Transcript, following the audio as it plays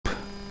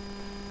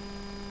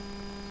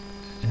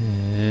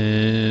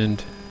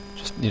And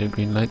just need a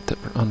green light that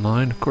we're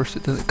online. Of course,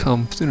 it doesn't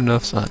come soon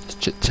enough, so I'll just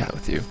chit chat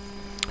with you.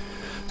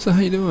 So,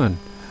 how you doing?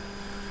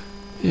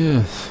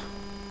 Yes.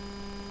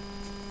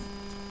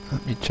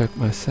 Let me check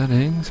my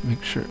settings,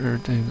 make sure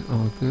everything's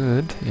all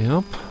good.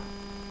 Yep.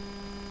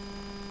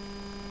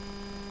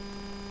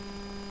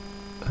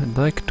 I'd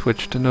like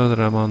Twitch to know that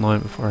I'm online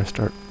before I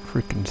start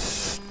freaking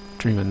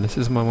streaming. This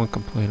is my one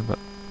complaint about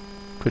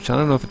Twitch. I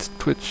don't know if it's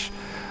Twitch,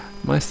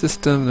 my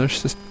system,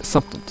 there's just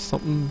something's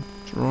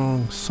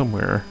wrong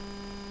somewhere.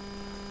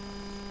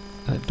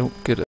 I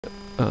don't get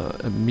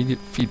immediate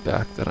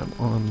feedback that I'm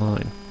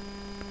online.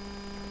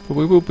 But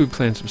we will be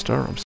playing some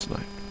Star Realms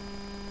tonight.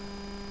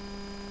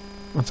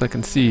 Once I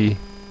can see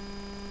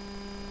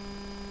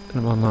that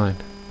I'm online.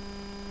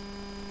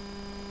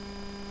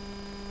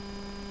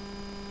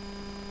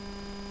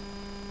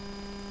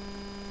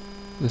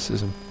 This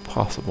is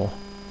impossible.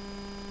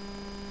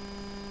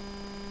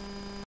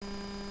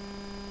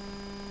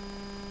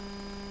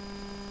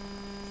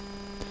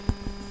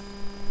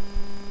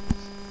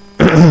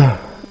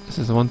 This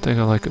is the one thing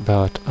I like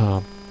about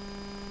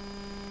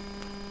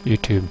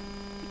YouTube.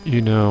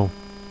 You know,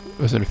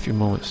 within a few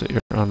moments that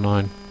you're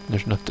online,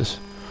 there's not this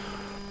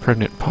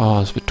pregnant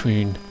pause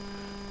between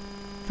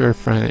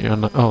verifying that you're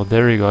online. Oh,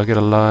 there you go. I get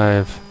a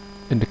live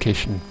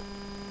indication.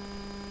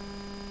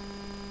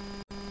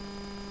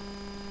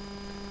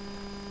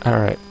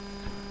 Alright,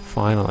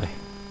 finally.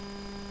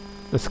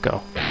 Let's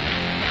go.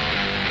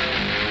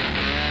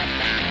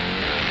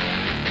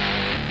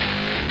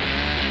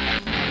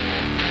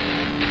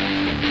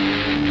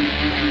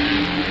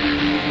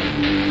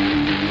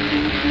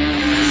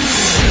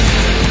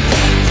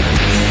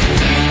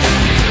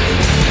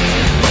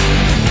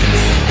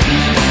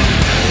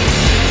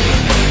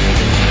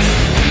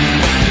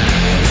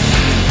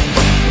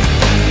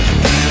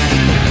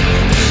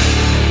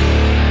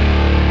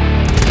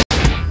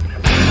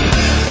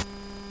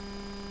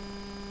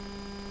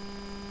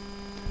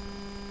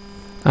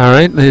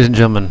 Alright, ladies and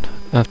gentlemen,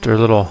 after a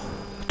little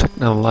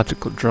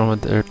technological drama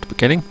there at the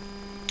beginning,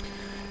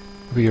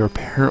 we are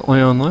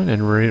apparently online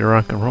and ready to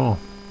rock and roll.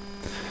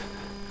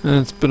 And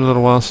it's been a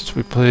little while since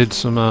we played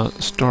some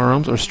Star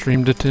Realms, or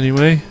streamed it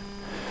anyway.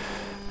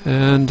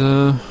 And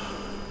so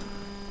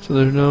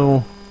there's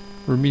no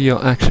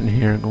remedial action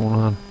here going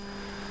on.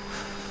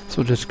 So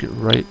we'll just get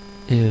right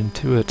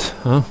into it,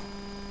 huh?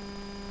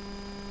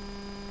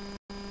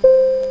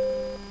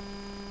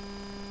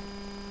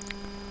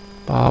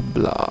 Blah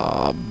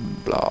blah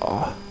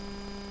blah.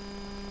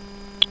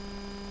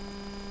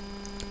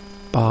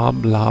 Blah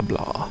blah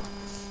blah.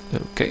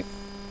 Okay.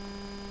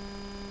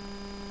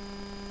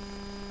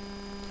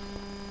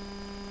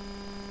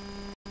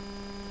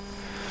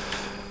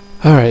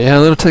 Alright, yeah, a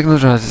little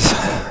technology.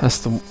 That's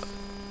the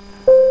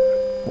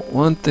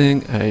one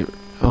thing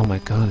oh my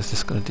god, is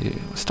this gonna do?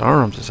 Star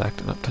Realms is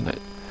acting up tonight.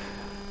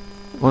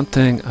 One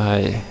thing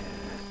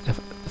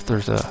if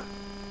there's a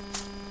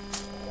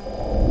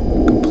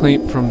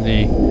complaint from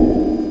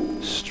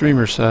the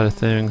streamer side of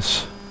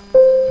things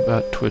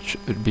about Twitch,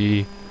 it would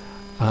be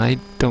I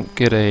don't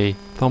get a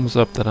thumbs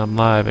up that I'm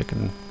live. I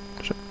can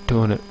start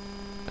doing it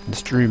and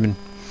streaming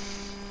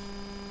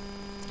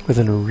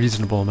within a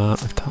reasonable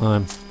amount of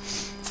time.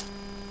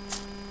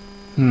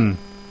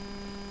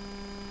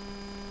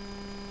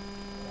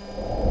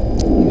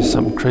 Use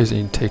something crazy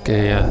and take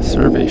a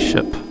survey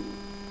ship.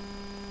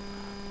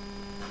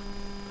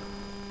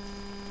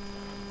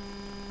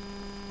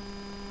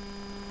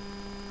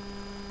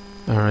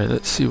 Alright,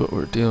 let's see what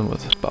we're dealing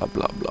with. Blah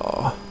blah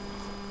blah.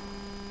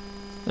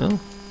 Oh.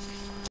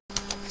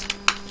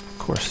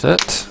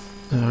 Corset.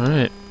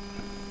 Alright.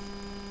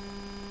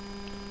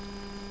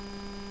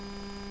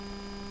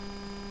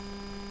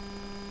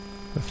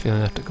 I have a feeling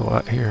I have to go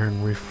out here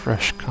and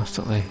refresh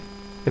constantly.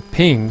 It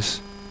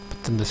pings,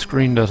 but then the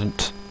screen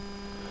doesn't,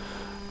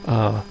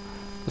 the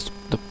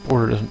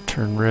border doesn't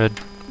turn red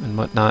and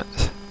whatnot.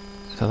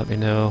 So let me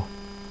know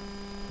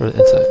where the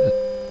inside.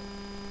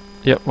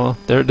 Yep, well,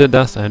 there it did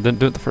last time. I didn't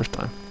do it the first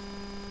time.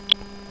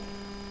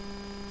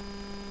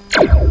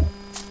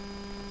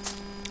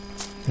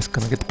 Just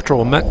gonna get the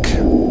patrol mech.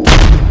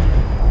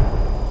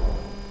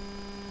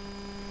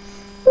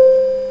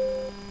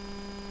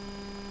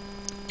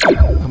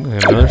 I'm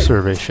gonna get another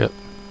survey ship.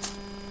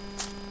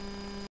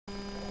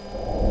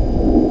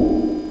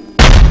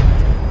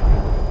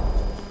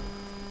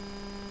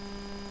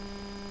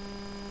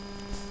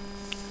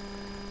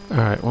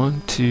 Alright,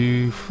 1,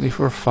 2, 3,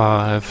 4,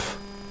 5.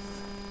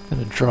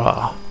 And a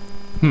draw.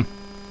 Guess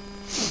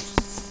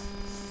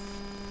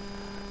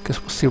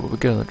we'll see what we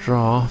get on the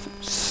draw. If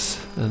it's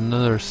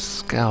another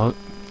scout.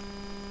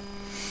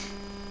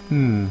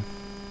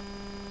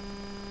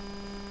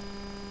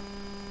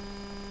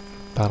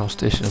 Battle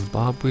station and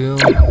bob wheel.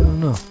 I don't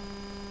know.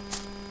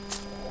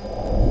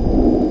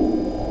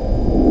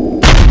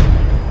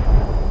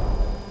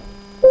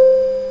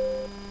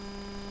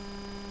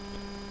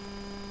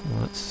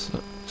 Let's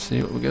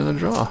see what we get on the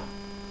draw.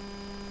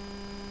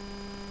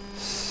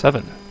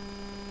 7.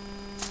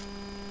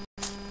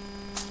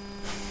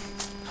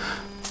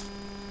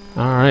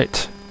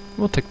 Alright.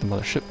 We'll take the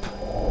mothership.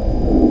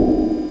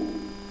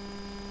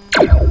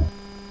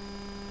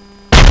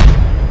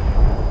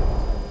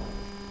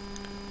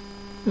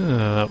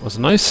 That was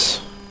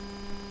nice.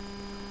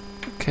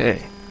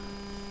 Okay.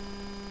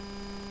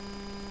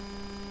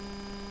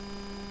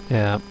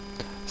 Yeah.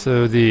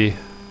 So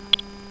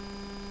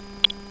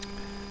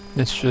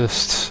it's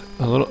just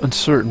a little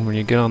uncertain when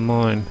you get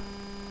online.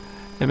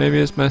 And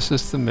maybe it's my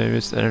system, maybe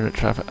it's the internet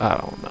traffic, I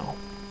don't know.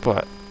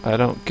 But I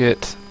don't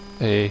get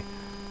a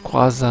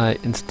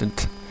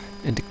quasi-instant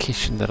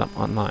indication that I'm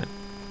online.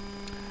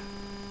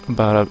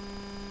 About a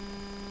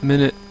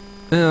minute,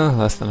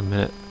 less than a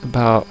minute,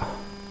 about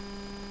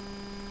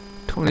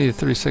 20 to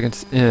 30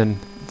 seconds in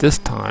this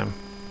time,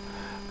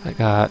 I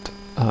got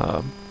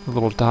a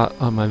little dot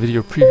on my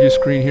video preview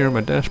screen here on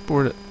my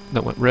dashboard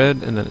that went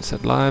red, and then it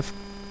said live.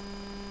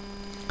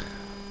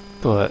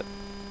 But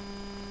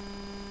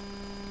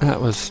that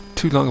was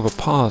too long of a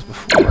pause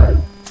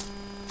before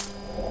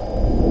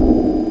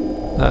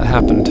that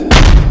happened.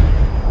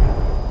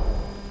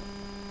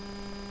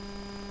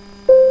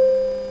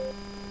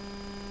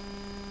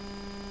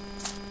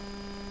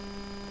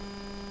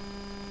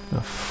 A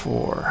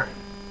 4.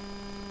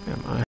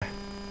 Am I?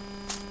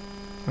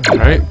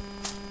 Alright.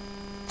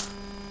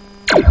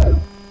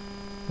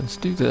 Let's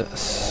do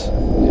this.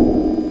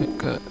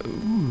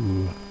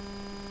 Ooh.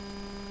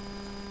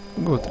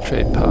 We'll go with the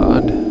trade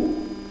pod.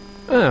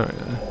 There we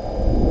go.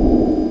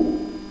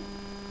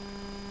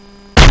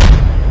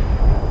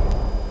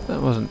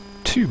 That wasn't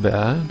too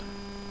bad.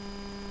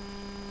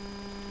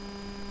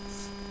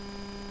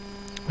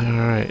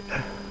 Alright.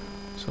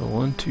 So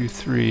 1, 2,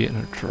 3 and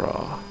a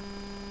draw.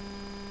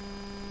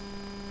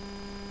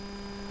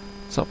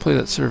 So I'll play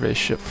that survey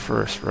ship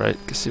first, right?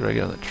 Can see what I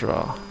get on the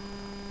draw.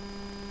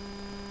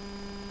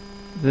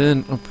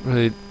 Then I'll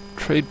play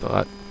trade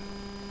bot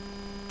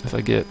if I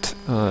get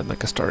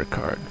like a starter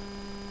card.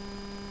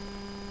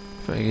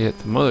 If I get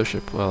the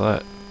mothership, well,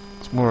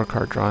 that's more a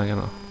card drawing, and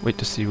I'll wait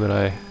to see what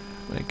I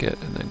get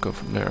and then go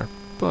from there.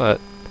 But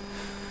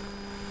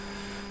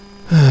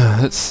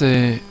let's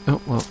say,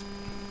 oh well,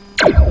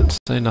 let's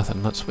say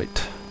nothing. Let's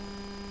wait.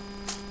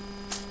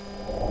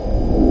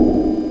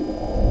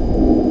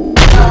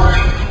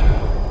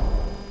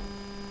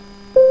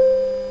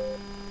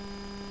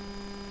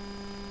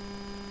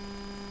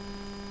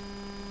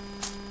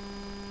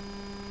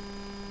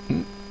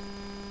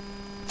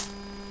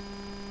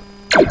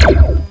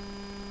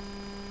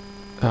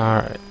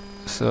 Alright,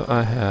 so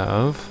I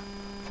have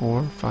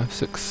 4, 5,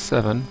 6,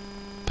 7,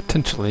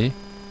 potentially.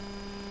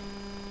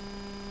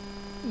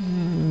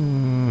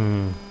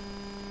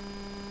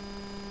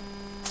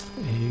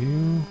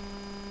 You.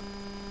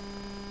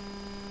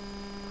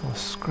 I'll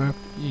scrap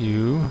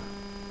you.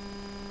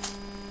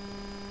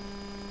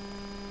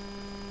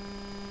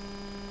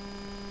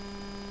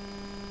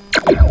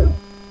 Get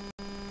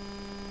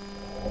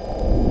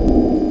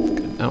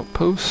an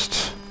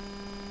outpost.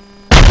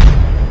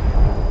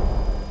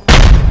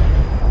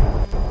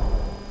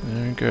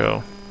 There we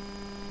go.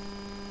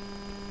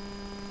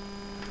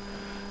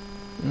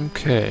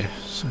 Okay,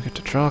 so I get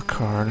to draw a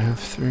card. I have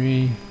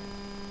 3.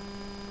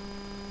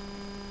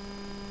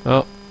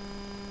 Oh,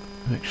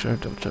 make sure I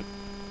double check.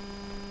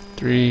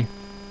 3,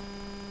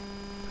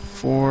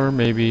 4,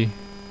 maybe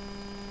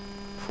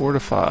 4 to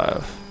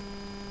 5.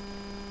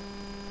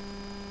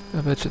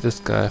 I bet you this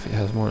guy, if he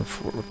has more than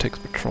 4, will take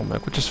the patrol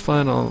mech, which is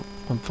fine. I'm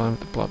fine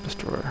with the blob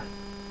destroyer.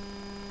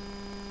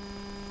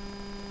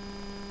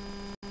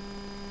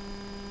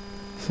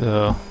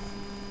 So,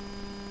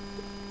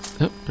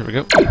 yep, here we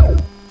go.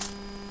 5.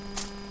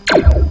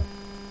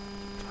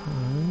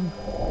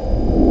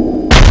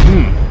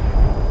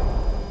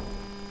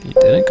 He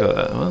didn't go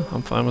that well.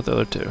 I'm fine with the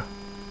other 2.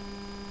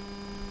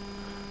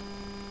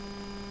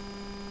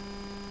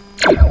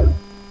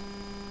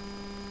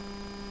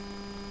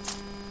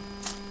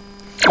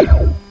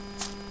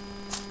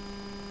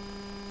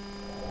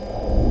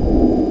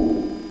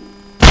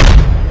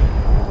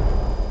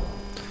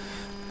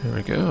 There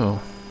we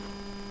go.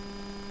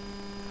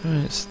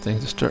 Alright, so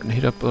things are starting to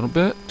heat up a little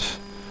bit.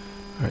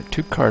 Alright,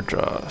 2 card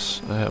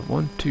draws. I have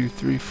 1, 2,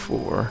 3,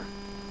 4,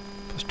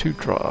 plus 2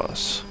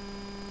 draws.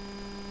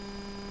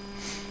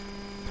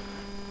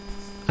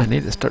 I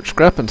need to start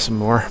scrapping some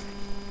more.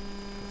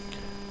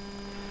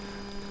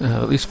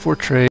 At least 4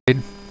 trade.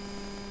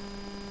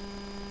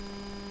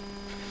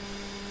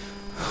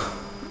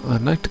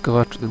 I'd like to go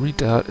after the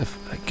redoubt if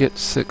I get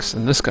 6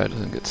 and this guy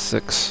doesn't get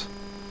 6.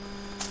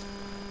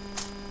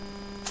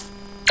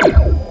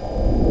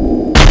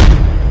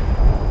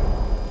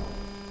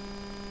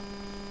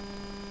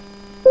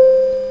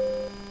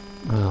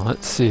 Well,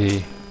 let's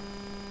see.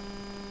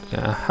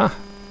 Aha.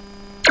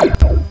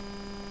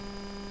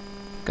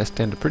 I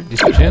stand a pretty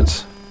decent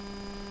chance.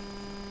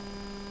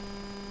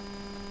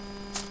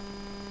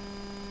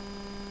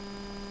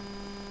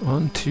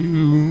 One,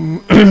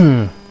 2.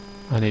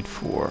 I need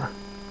 4.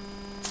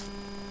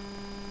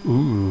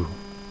 Ooh.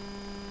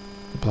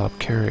 The blob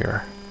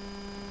carrier.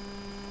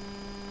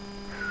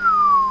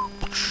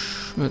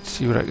 Let's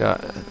see what I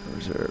got in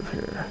reserve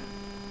here.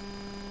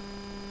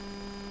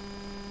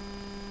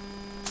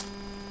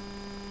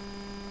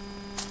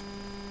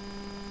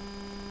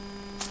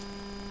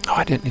 Oh,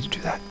 I didn't need to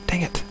do that.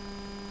 Dang it.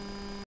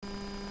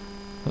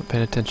 Not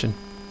paying attention.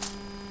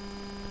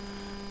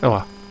 Oh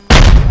well.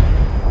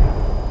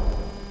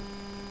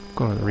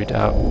 Going to the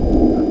redoubt.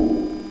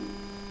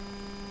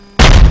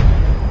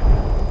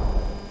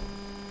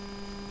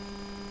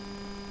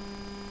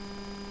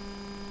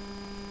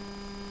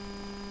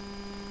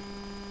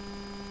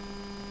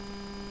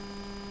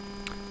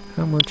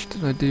 How much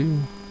did I do?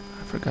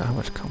 I forgot how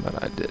much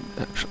combat I did,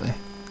 actually.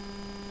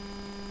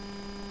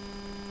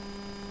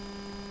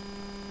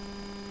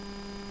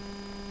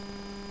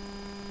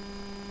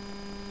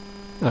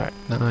 Alright,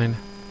 9.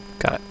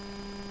 Got it.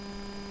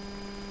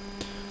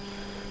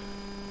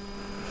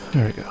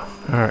 There we go.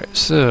 Alright,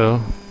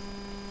 so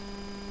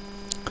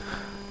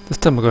this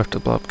time we'll go after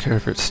Blob Care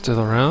if it's still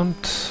around.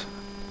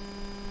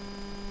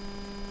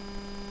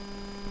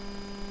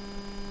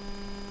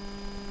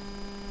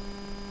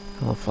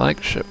 Hello,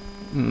 flagship.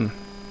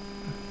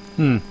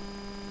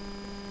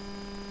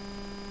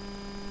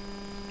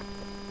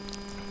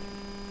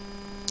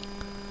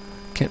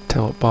 Can't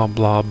tell what Bob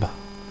Blob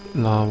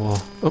Law will.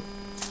 Oh,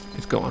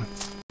 he's going.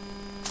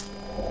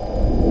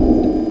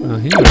 Well,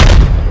 he.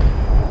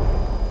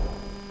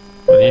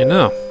 What do you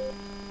know?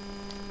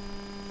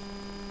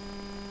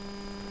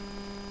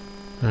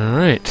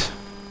 Alright.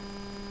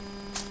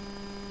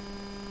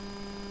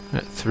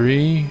 At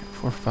 3,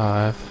 4,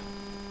 5.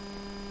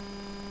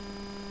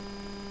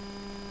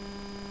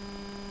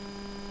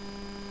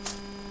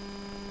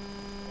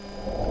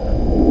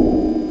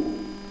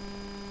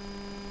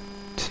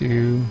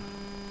 Two.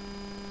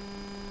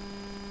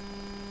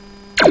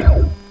 I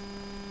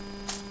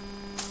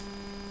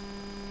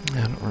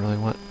don't really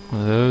want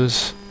one of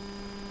those.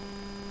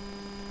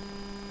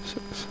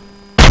 6.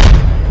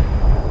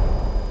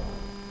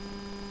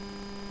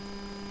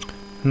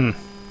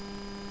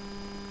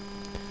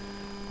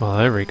 Well,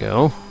 there we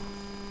go.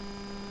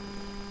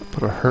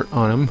 Put a hurt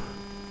on him.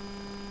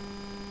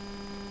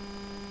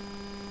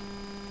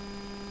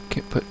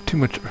 Can't put too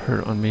much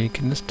hurt on me.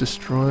 Can this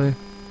destroy?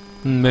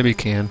 Maybe it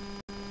can.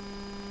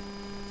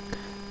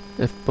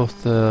 If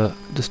both the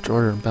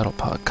Destroyer and Battle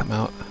Pod come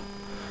out,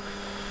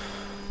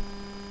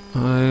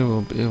 I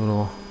will be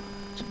able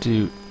to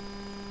do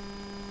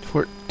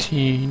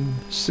 14,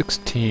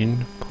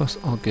 16, plus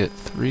I'll get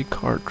 3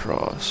 card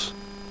draws.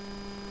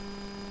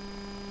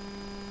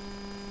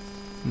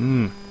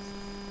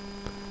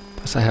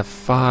 Plus I have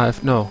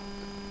 5, no,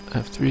 I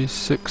have 3,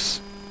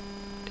 6,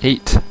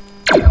 8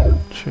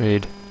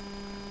 trade.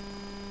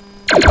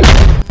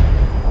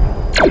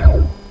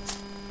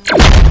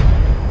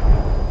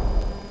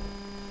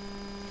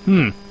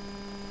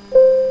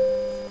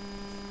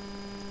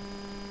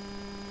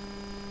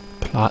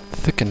 Plot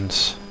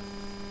thickens.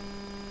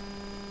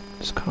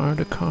 Discard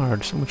a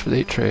card. So much for the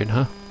 8 trade,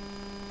 huh?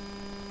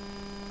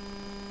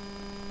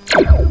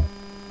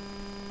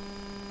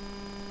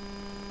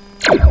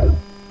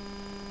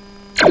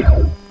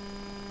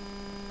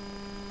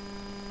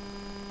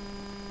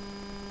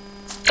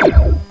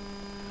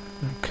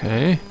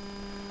 Okay.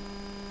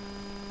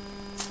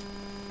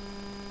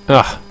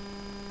 Ah.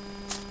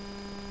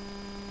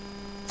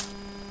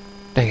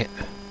 Dang it.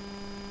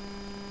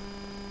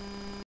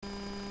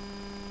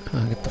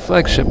 I'll get the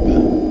flagship.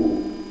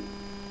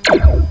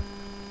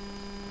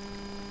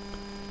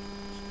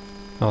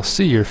 I'll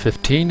see your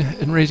 15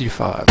 and raise you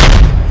 5.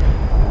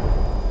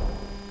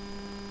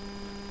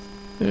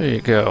 There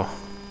you go.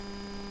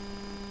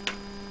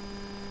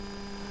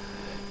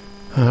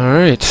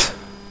 Alright.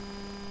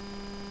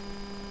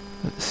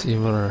 Let's see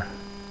what our...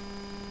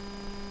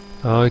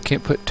 Oh, I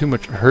can't put too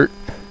much hurt.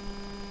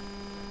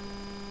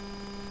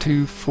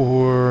 2,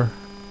 4,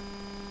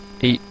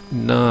 8,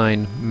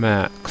 9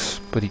 max.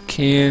 But he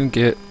can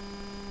get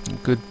a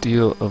good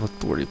deal of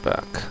authority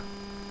back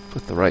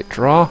with the right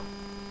draw.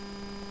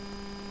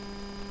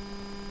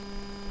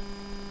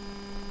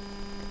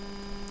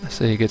 I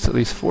say he gets at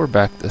least 4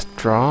 back this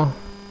draw.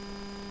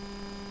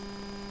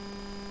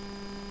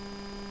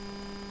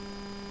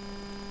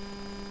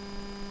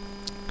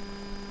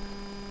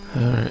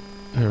 Alright,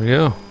 there we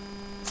go.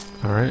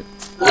 Alright.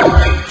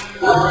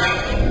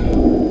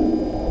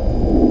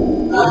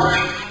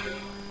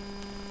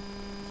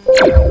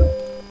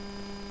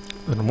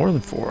 A little more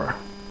than 4.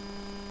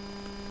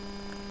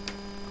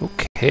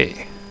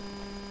 Okay.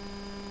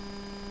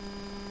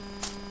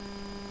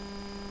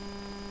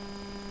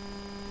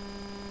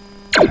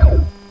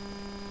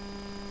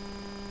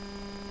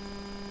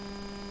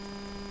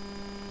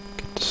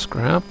 Get the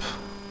scrap.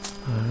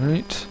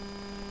 Alright.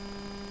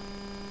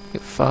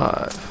 Get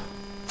 5.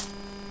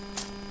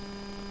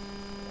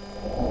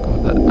 Go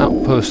with that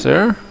outpost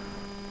there.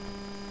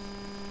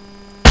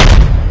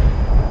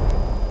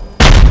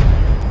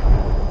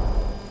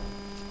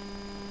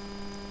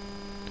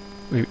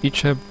 We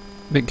each have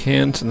big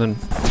hands, and then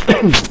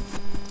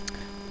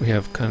we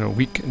have kind of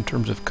weak in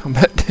terms of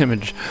combat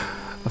damage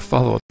of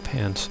follow-up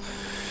hands.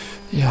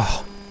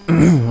 Yeah.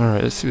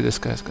 Alright, let's see what this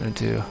guy's gonna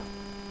do.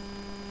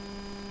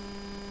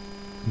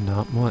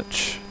 Not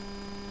much.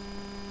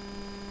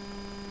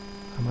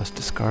 I must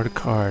discard a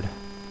card.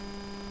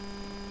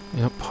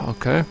 Yep,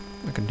 okay.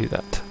 I can do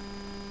that.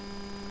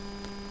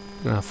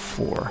 I'm gonna have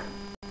 4.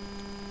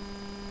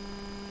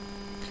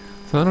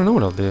 So I don't know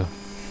what I'll do.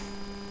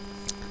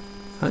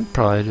 I'd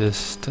probably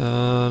just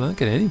not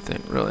get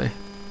anything, really.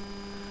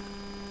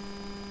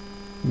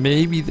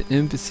 Maybe the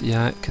Embassy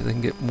Act, because I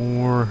can get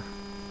more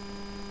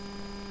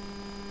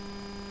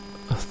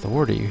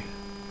authority.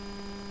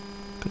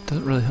 But it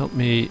doesn't really help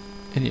me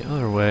any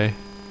other way.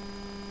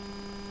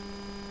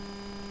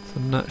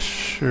 So I'm not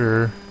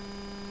sure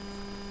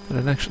that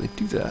I'd actually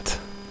do that.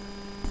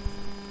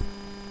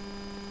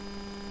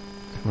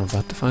 And we're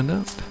about to find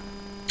out.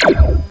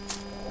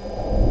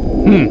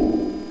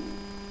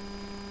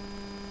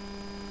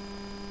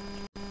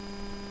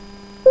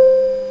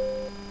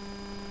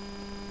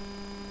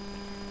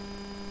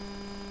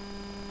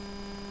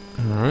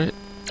 Alright.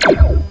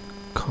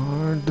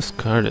 Card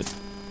discarded.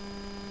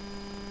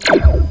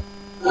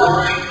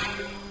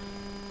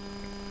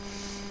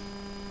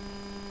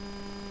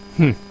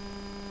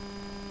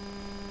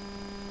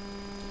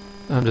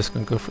 I'm just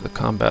gonna go for the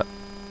combat.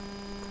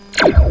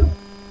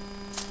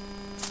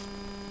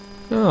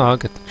 Oh, I'll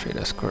get the trade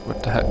escort,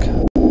 what the heck.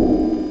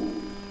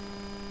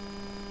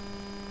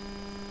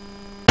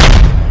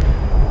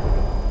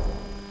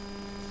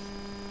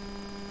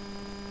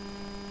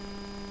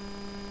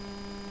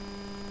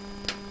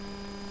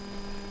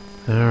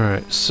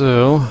 Alright,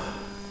 so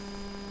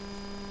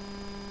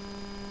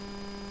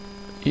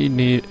you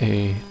need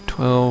a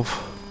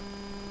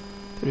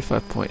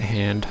 35 point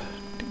hand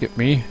to get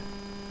me.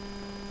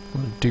 I'm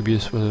a little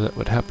dubious whether that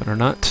would happen or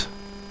not.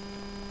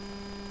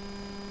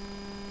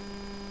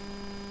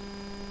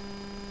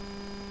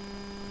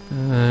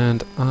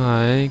 And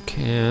I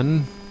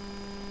can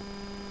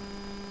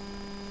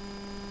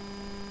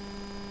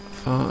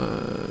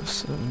 5,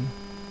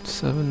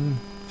 7,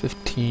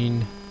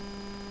 15,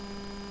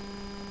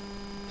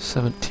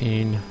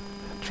 17,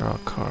 draw a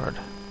card.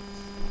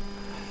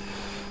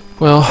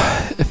 Well,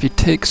 if he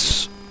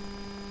takes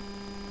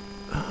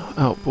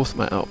out both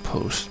my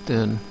outposts,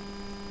 then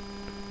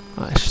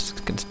I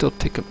can still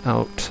take him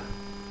out,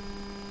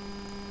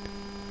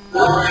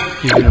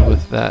 even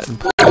with that in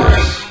place.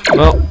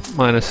 Well,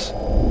 minus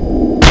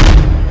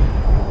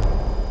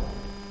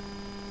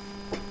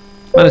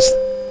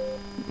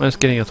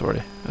getting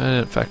authority. I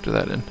didn't factor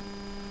that in.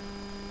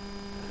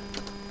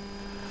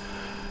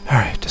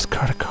 Alright,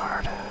 discard a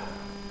card.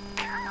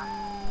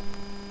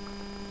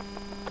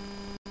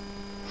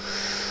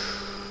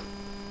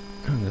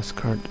 And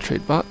discard the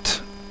trade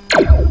bot.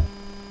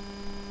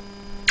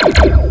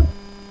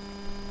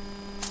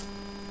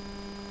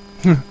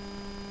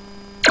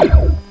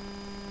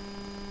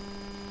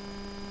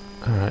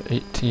 Alright,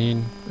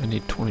 18. I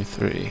need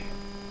 23.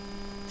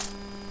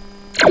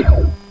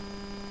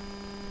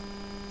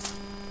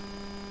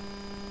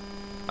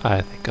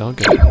 I think I'll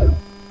get it.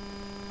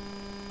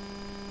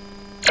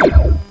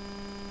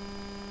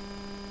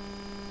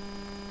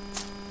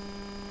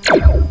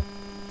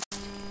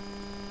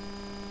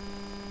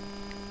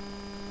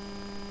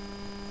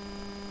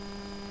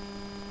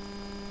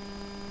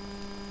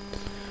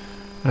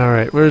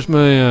 Alright, where's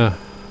my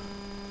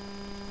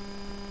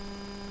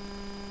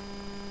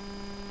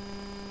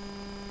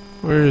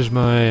where's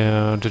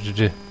my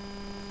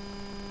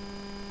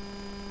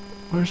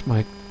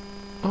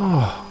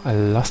oh, I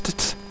lost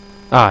it.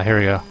 Ah, here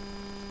we go.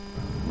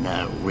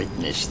 Now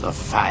witness the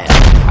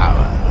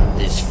firepower of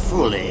this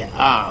fully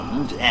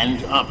armed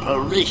and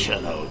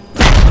operational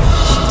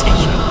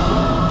station.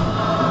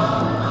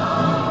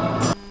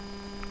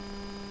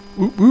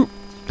 Whoop whoop.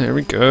 There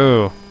we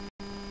go.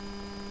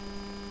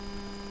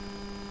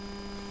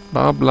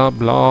 Blah blah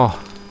blah.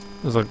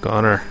 There's a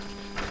gunner.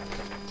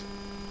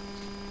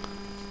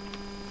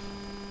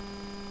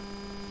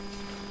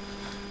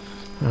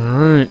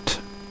 Alright.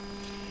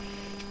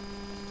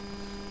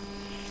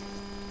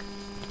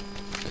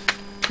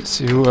 Let's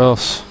see who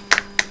else.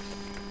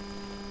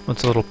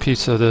 What's a little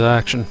piece of the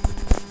action?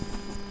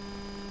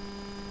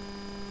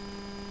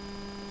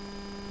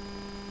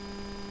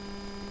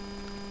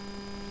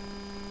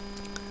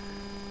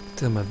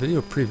 Still, my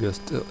video preview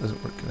still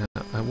isn't working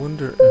out. I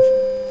wonder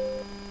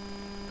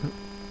if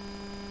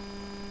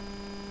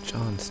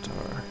John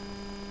Star.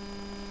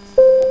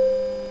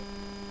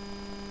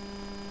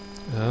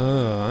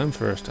 Oh, I'm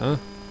first, huh?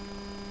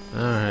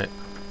 Alright.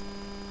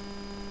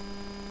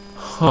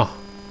 Huh.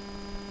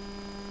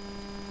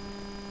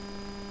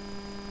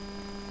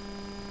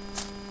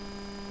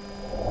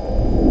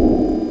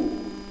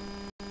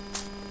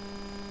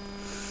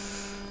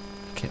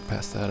 Can't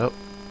pass that up.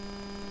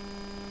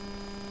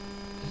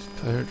 This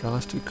player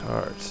draws 2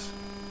 cards.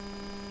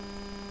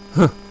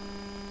 Huh.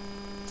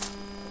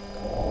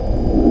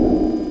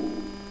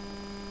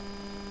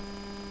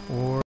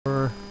 Four,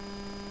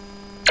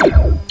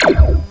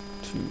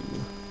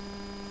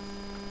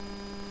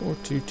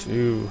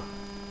 2.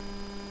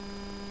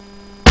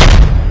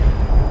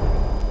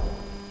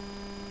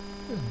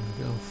 And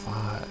we go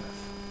 5.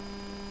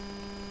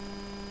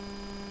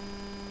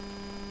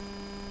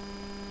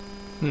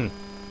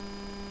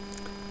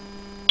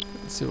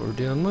 Let's see what we're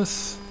dealing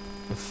with.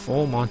 A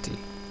full Monty.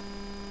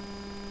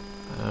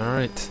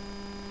 Alright.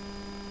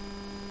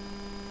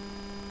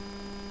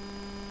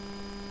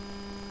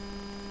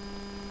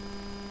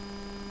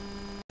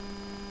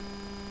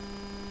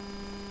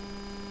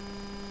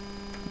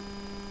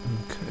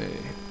 Okay.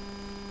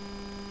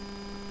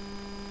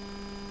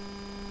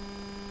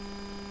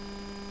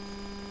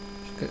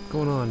 What you got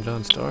going on,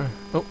 John Star?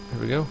 Oh, here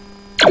we go.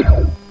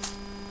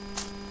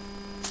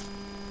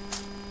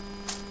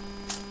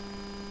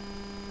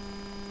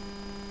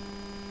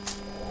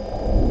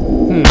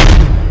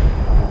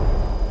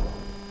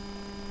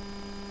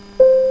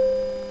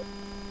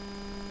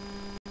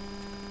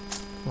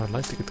 Well, I'd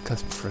like to get the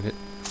custom frigate,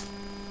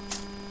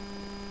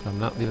 but I'm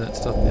not leaving that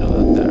stuff nailed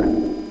out there.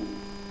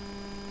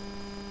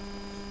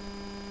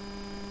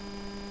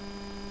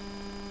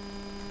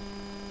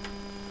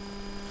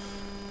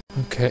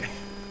 Okay.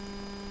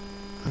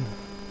 I'm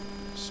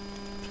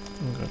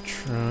gonna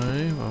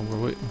try, while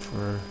we're waiting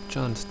for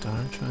John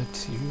Star, try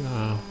to,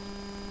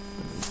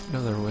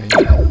 another way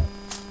to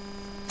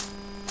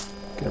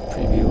get a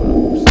preview of what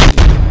I'm seeing.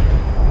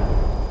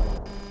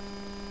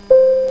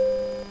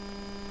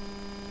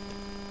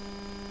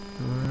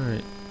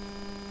 Alright.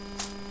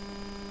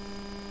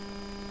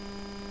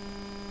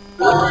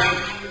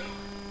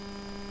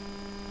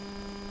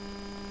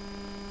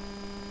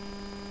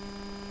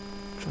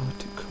 Draw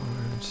 2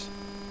 cards.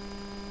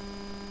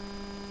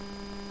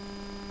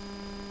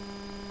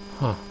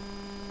 Huh.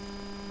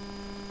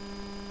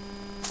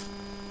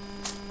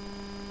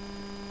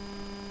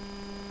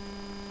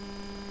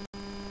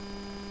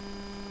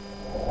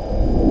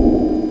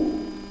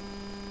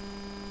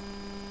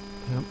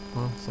 Yep,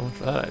 well, so much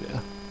for that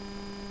idea.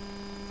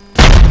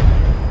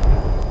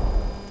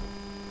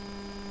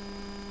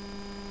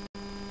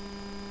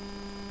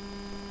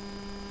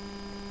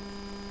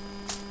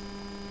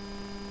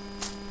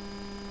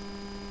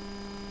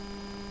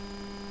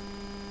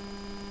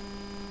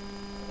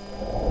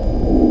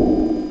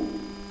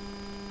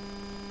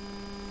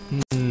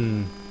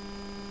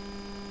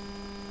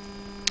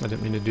 I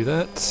didn't mean to do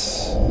that.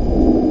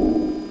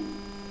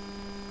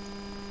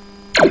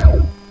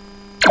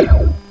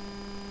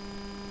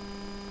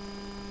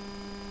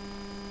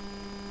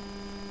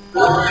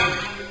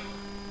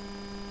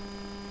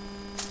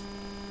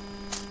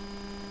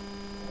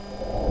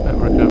 Might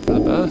work out for the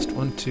best.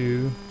 1,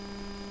 2,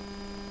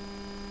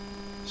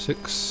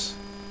 6.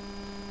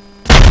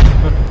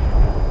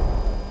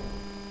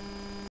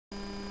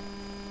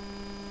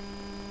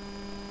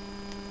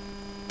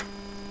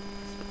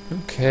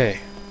 Okay.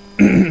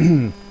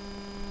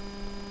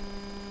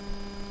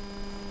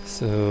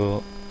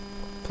 So,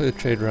 play the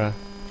trade raft,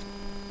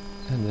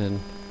 and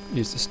then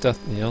use the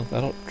stuffed nail.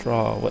 That'll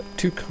draw, what,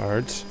 2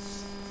 cards.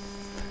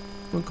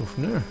 We'll go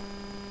from there.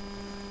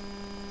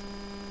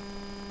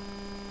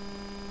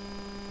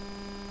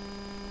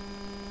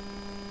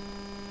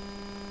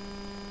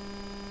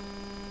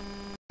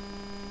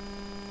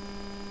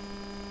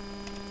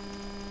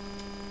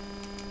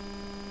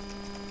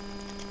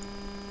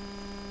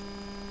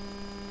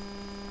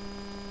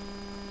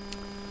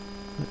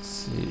 Let's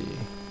see.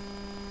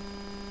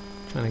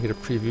 Trying to get a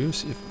preview,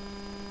 see if...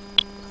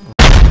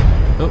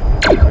 Oh,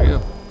 there we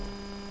go.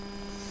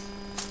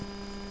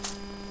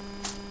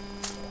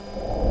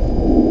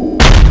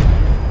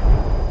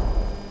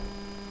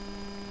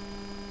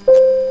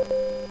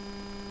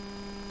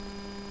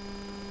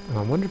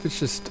 I wonder if it's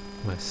just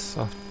my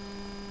soft...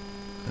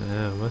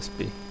 Yeah, it must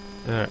be.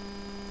 Alright.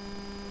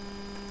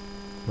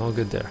 All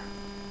good there.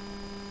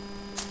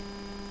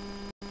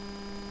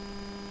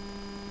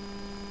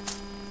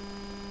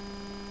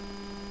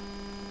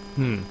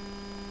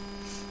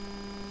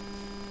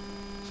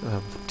 So I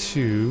have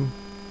 2,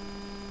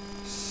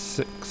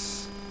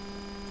 6.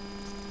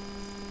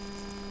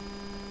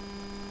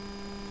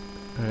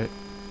 Alright.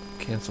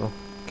 Cancel.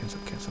 Cancel,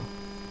 cancel.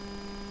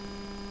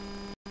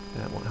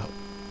 That won't help.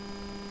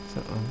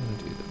 So I'm going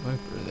to do the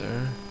Viper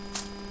there.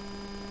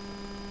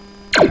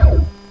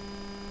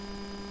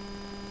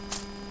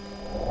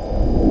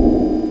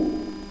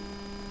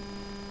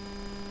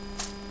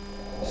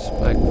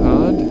 Spike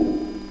pod.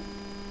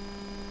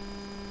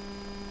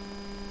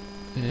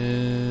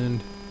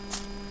 And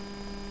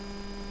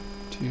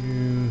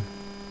 2,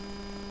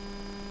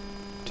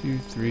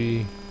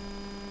 3,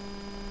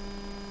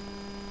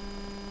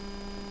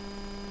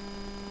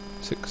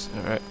 6.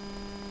 All right.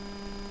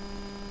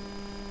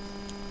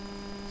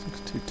 6,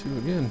 2, 2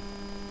 again.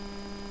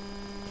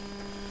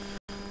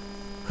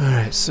 All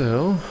right.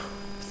 So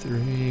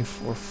 3,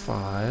 4,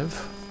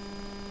 5.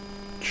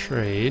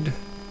 Trade.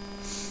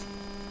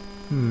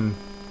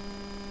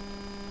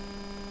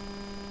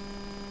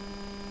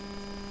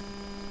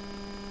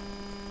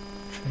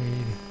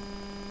 Trade.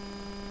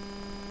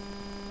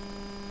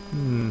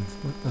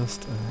 What else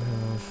do I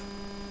have?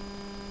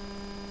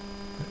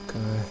 That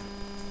guy.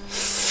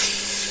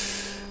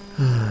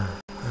 I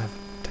have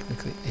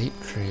technically 8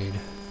 trade.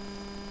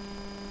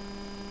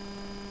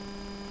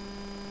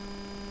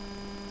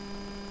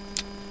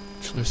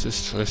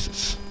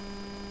 Choices.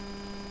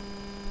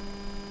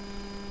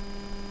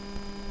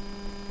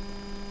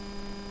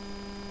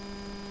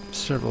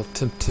 Several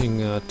tempting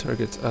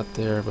targets out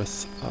there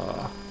with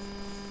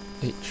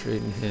 8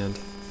 trade in hand.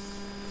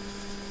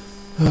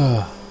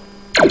 Oh,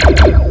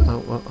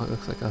 well, it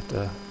looks like I have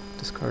to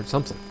discard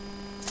something.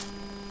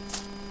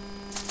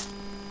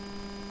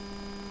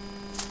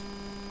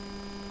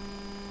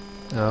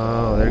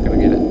 Oh, they're gonna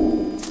get it.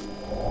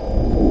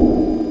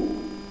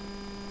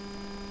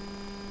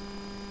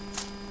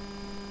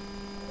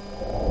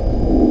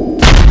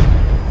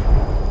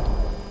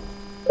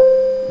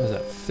 What was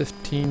that,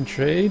 15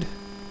 trade?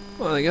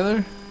 All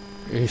together?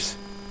 Jeez.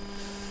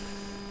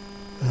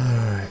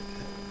 Alright.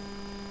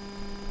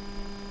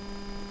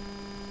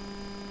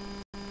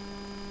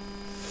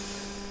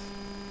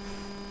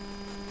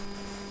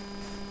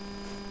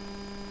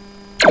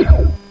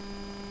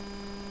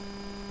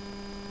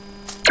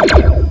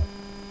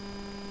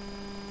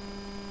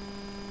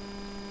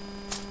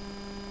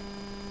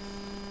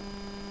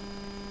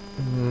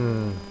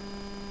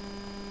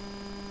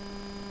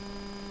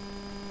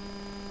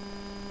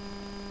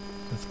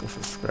 Let's go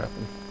for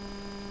scrapping.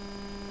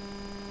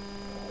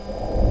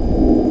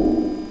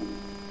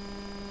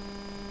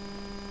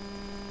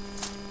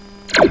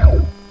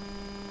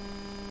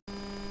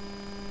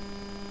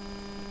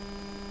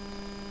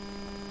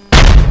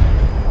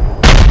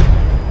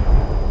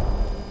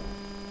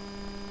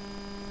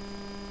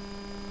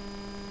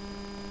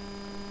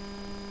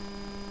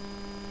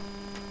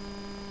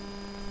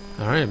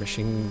 Alright,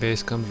 machine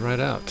base comes right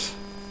out.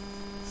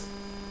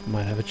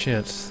 Might have a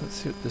chance. Let's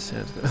see what this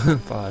hand's got.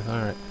 5,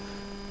 alright.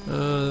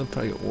 They'll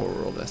probably get War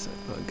World, I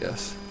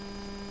guess.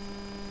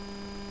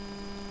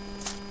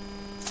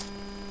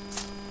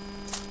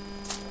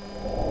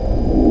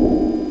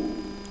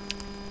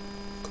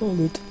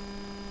 Call it.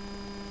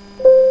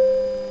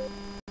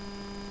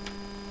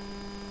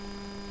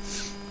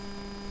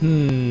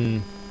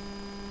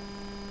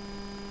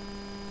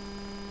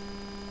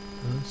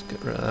 Let's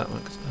get rid of that one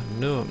because I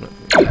know I'm not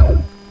going to get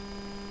it.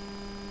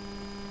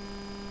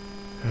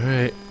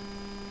 Alright.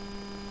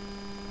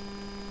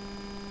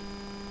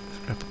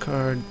 Scrap a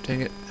card,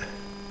 dang it.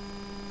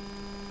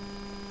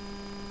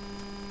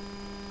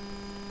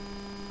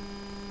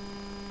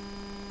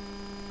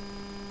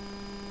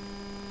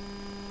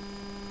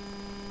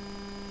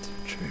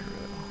 Trade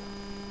rail.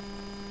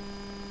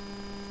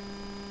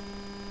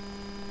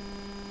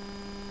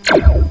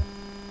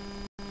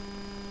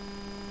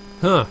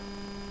 Huh.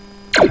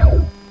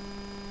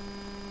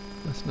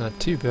 That's not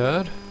too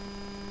bad.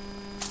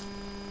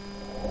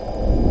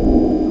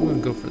 I'm gonna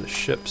go for the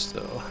ships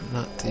though,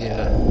 not the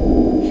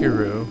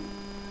hero.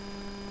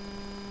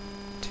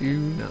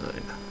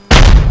 2-9.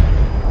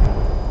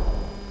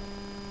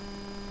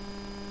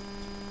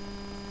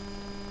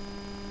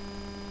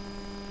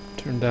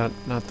 Turned out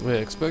not the way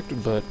I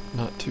expected, but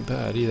not too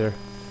bad either.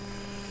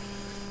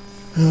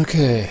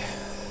 Okay.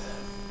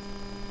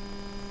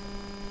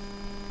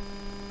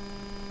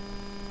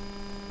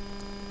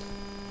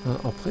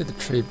 I'll play the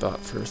trade bot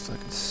first so I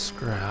can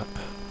scrap.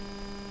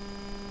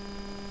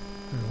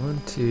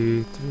 1,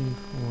 2, 3,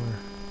 4,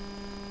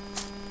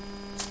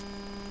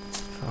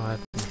 5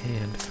 in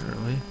hand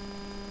currently.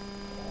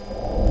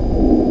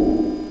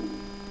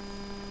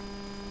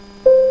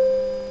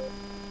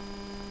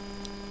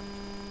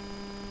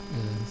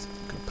 And it's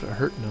gonna put a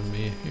hurting on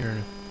me here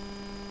in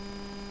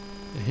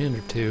a hand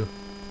or two.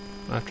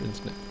 After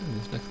this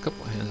next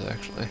couple of hands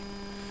actually.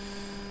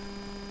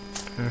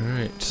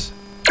 Alright.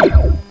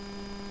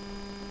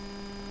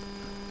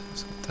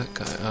 Let's get that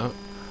guy out.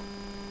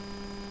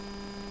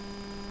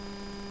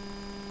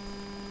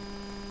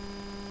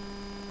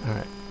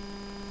 Alright.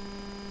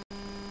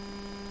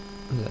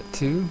 Is that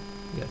 2?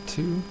 Yeah,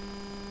 2.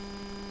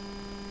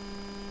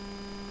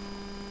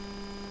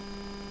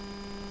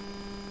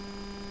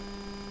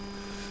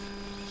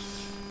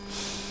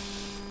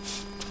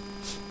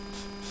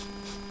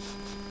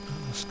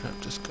 Let's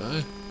scrap this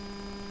guy.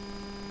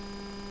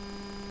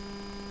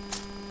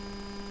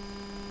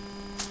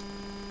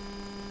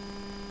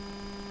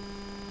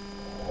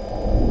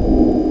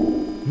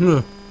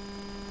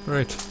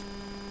 Right.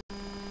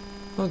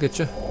 I'll get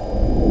you.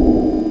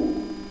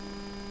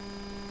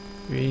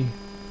 3.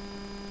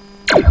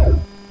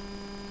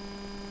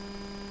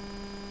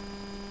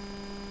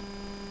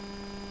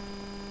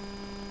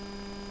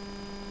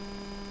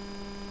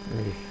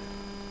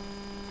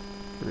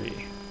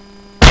 3.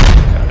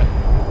 Got it.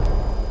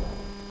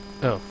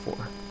 Oh,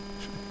 4.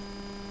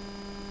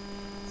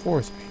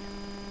 4, 3.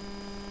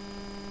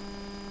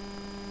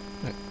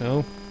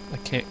 No, I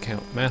can't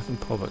count. Math in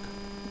public.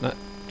 Not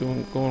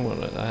going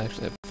well. I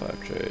actually have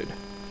 5 trade.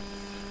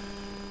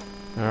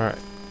 Alright.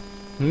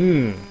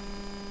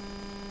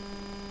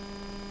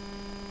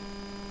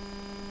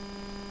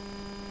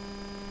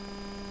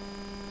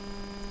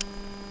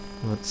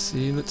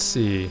 Let's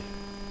see. I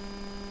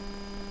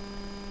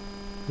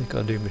think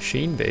I'll do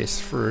machine base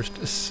first,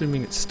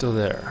 assuming it's still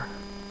there.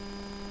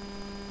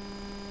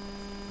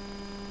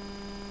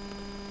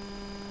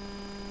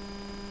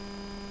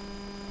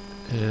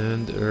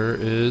 And there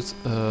is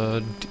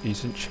a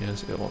decent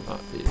chance it will not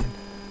be.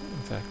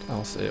 In fact,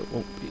 I'll say it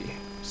won't be.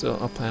 So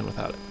I'll plan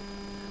without it.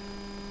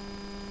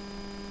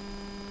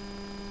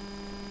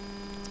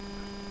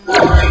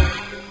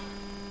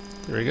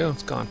 There we go,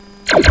 it's gone.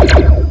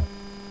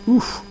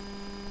 Oof.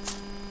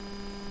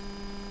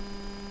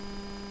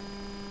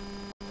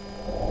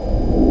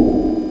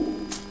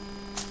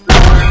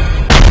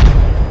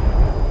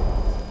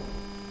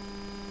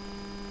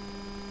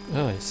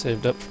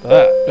 saved up for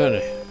that,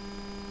 didn't he?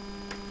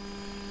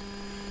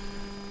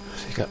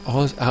 So he got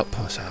all his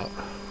outposts out.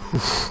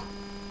 Whew.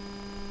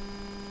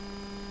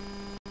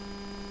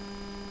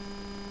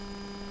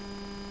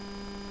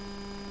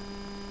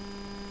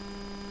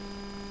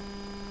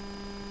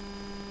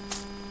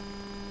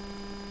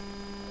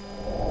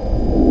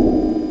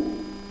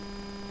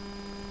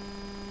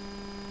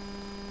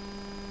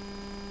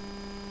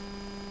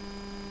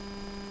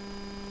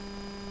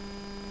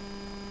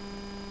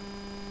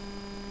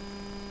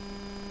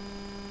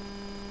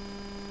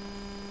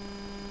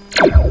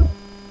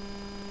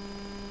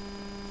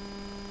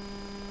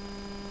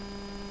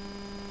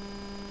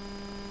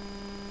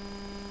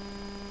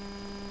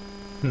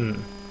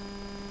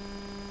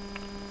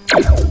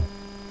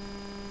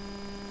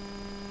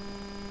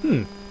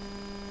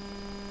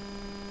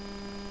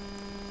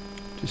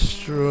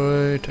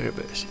 Destroy target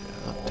base.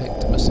 Yeah, I'll take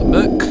the missile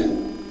back.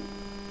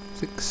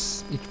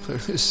 6. Each player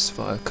loses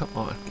 5. Come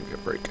on, give me a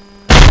break.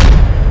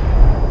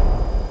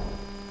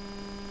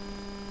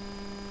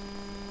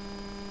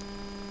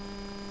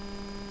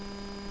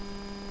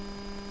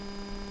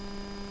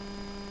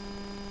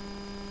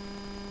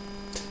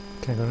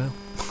 Can I go now?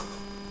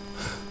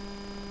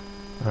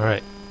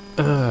 Alright.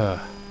 Do you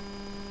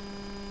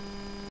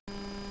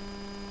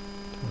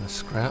want to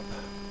scrap?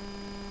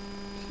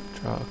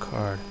 Draw a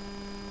card.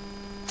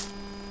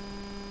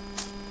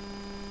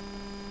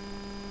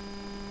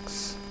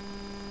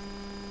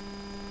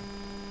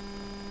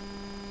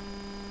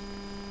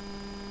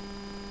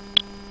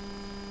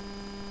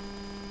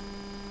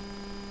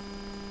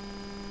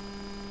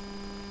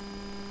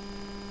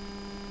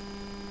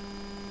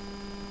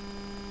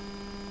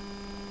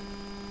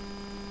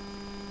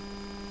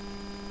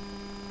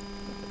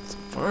 So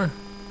far.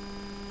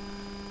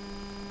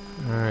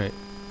 Alright.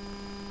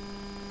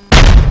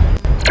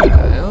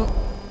 Guy out.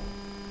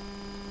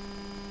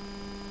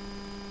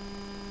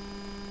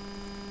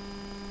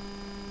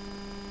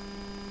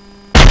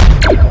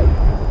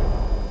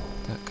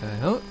 That guy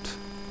out.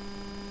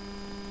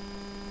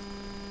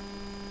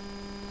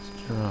 Let's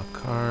draw a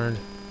card.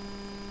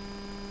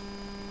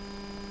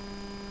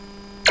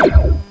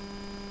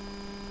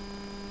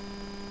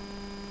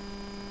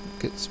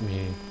 Gets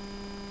me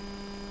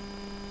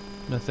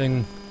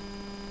nothing.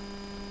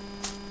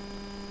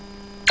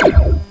 We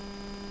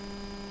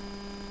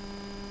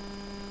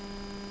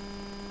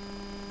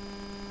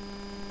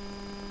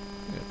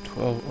got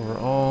 12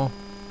 overall.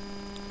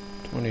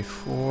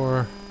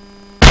 24.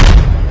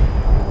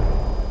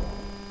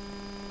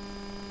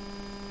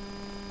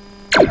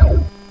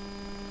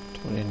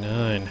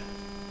 29.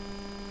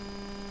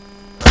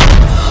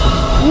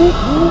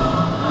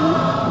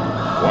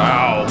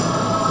 Wow.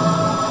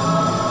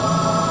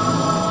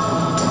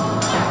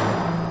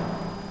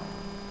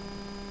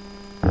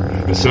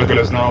 The circle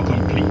is now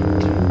complete.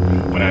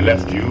 When I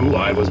left you,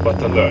 I was but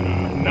a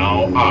learner.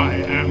 Now I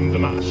am the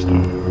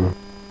master.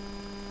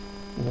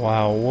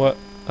 Wow, what?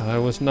 I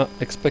was not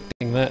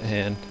expecting that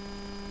hand.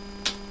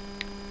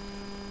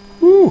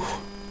 Woo!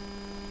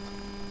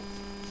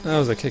 That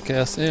was a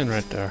kick-ass hand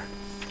right there.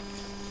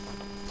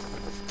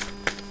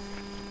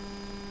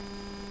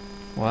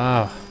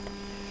 Wow.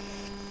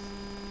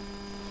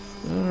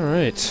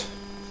 Alright.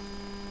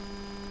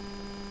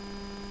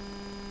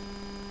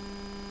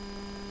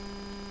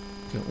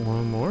 Got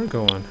one more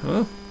going,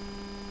 huh?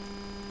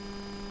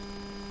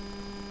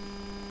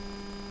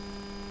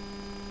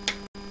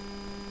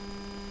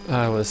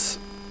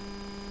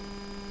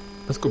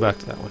 Let's go back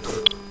to that one.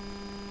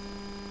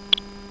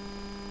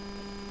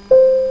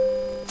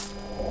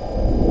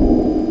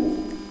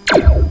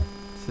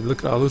 See,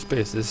 look at all those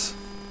bases.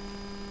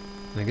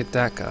 And I get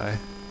that guy.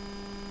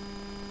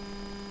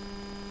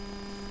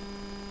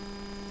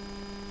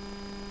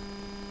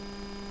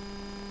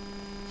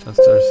 So I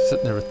started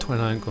sitting there with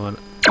 29 going,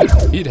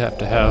 he'd have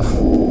to have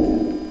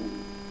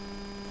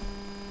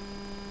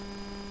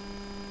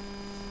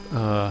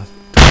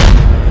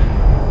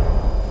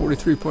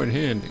 43-point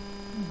hand to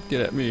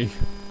get at me.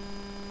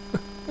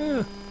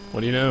 What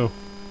do you know?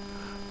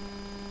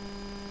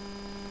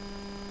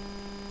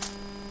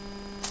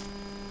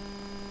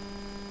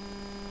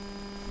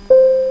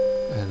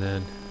 And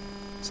then,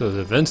 so the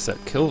events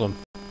that killed him.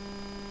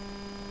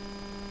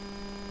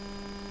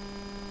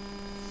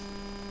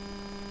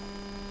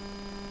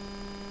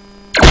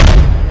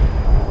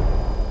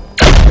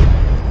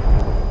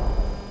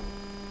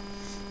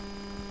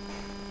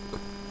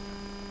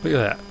 Look at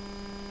that.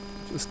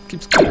 Just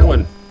keeps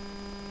going.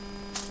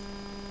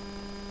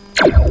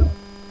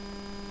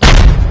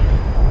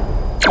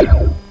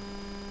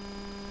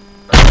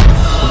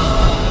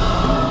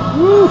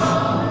 Woo!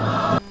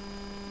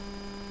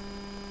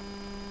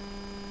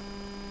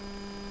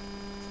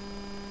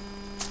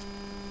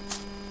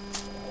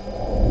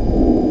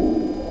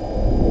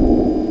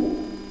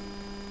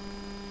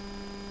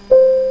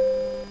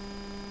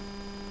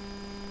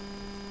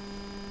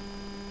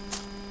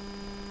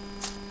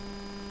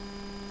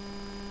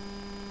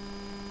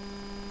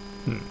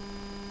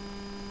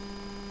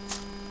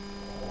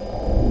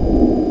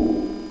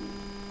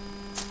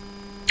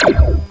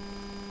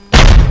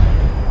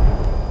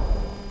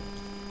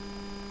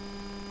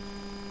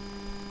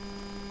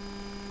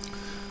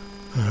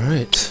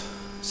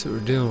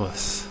 we're dealing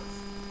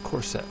with.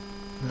 Core set.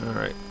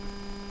 Alright.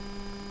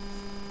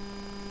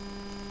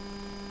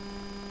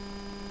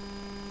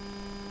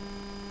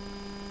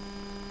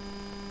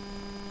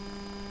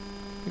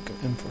 I think I'm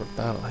in for a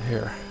battle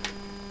here.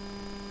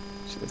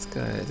 See this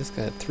guy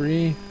had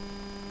 3.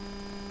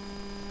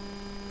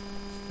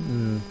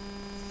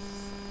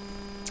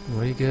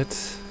 What do you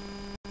get?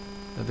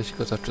 I bet she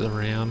goes after the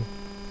ram.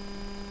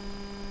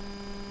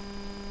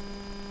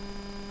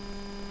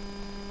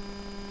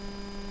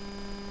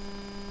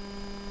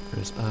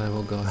 Whereas I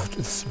will go after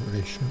the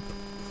submarine ship.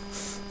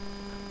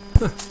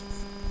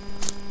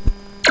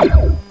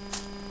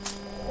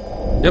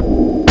 Yep.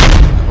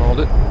 Called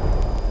it.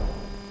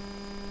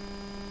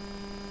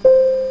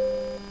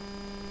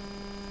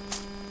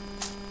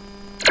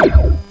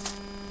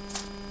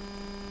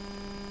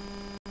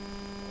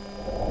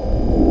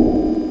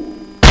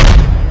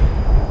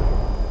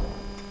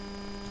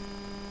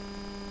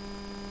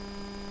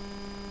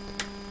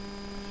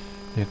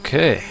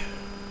 Okay,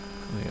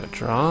 we gotta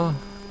draw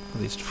at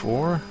least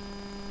 4.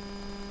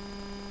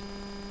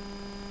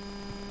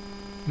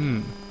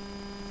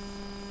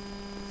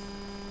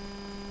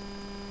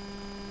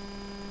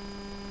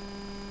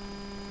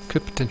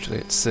 Could potentially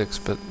get 6,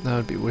 but that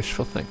would be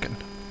wishful thinking.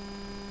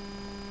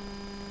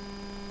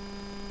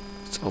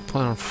 So I'll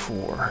plan on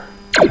 4.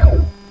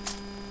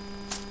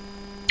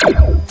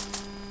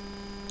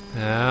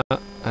 Yeah, I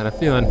had a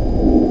feeling.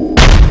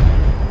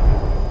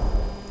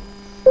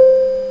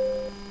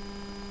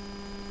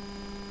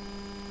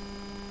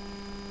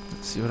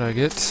 See what I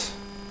get.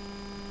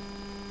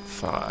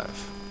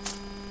 5.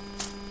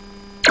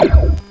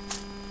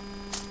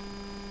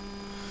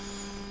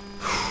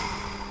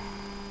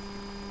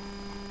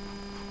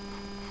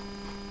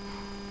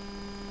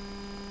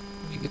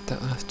 Did you get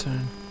that last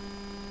turn?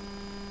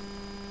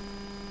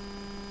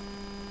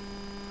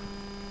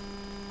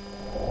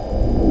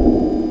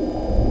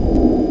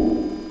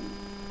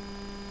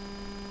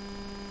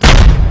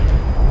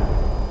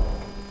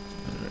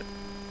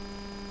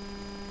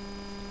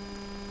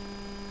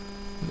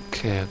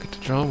 Okay, I'll get to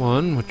draw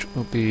 1, which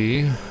will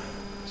be...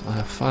 So I'll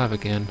have 5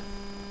 again.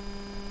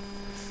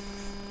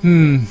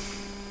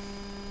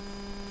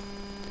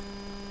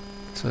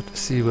 So I have to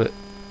see what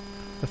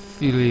the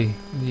Feely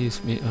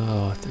leaves me.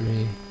 Oh,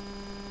 3.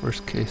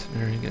 Worst case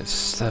scenario, you get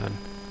 7.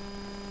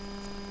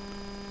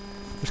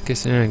 Worst case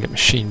scenario, you get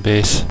machine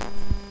base.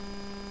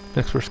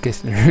 Next worst case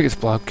scenario gets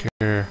blob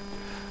carrier.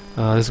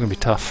 This is gonna be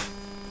tough.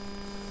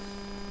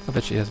 I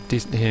bet he has a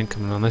decent hand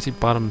coming on, unless he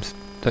bottoms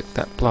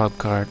that blob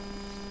card.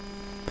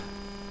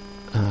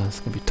 It's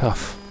gonna be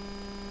tough.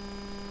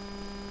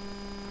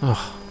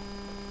 Oh.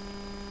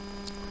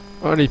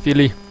 Alrighty,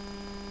 Feely.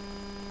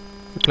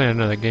 You're playing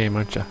another game,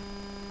 aren't you?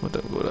 We'll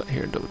go out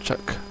here and double check.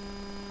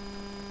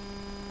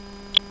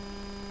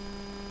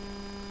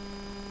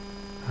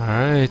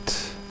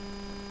 Alright.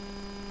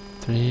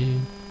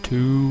 3,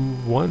 2,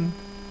 1.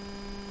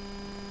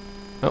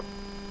 Oh.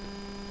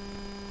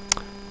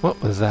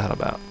 What was that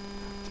about?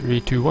 3,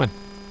 2, 1.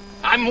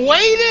 I'm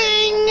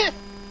waiting!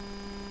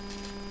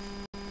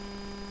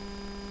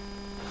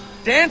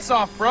 Dance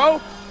off, bro!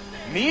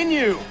 Me and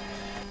you!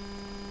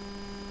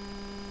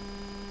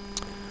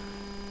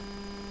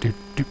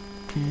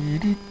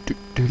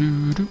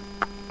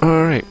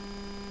 Alright.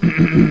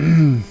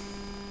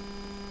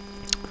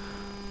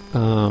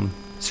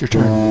 It's your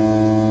turn.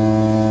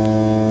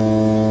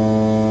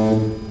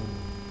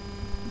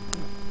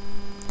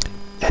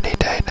 Any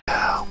day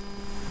now.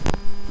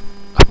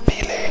 I'm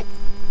feeling.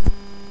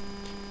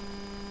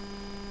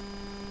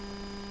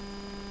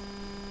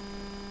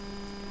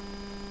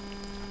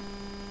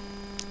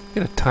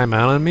 Get a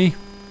timeout on me?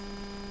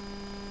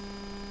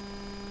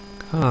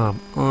 Come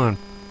on.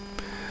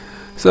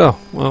 So,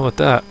 well, with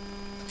that,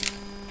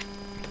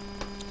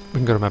 we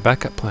can go to my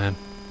backup plan.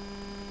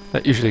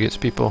 That usually gets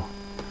people.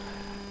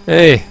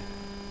 Hey,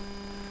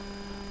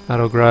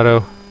 Auto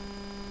Grotto.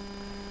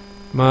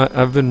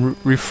 I've been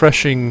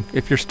refreshing.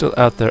 If you're still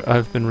out there,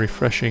 I've been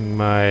refreshing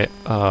my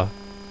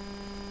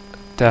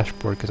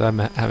dashboard because I'm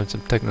having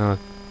some technical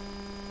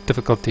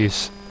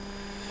difficulties,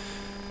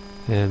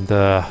 and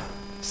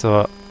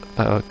so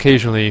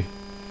occasionally,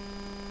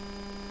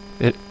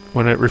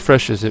 when it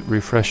refreshes,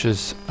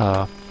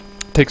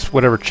 takes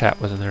whatever chat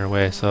was in there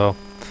away. So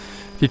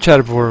if you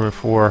chatted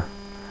before,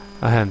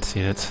 I hadn't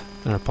seen it,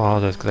 and I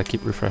apologize because I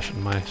keep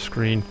refreshing my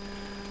screen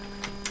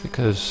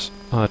because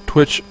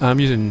Twitch, I'm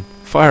using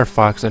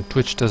Firefox, and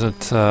Twitch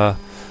doesn't, my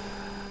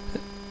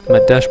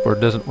dashboard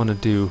doesn't want to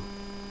do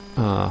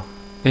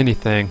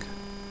anything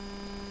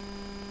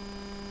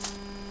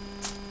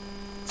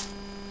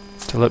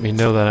to let me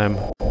know that I'm.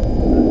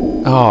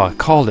 Oh, I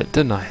called it,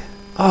 didn't I?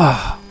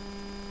 Ah.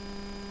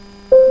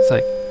 It's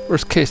like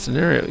worst case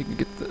scenario. You can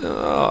get.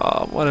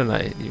 Why didn't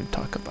I even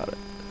talk about it?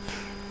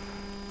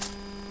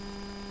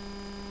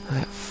 I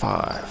have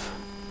 5.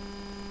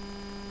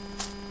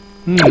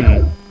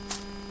 Look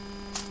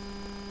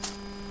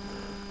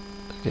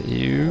at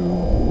you.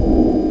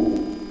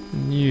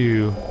 And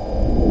you.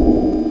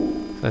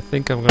 I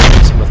think I'm going to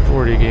need some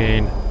authority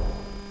gain.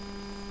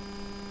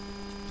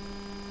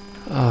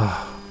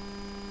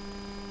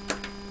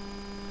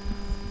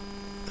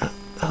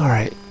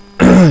 Alright.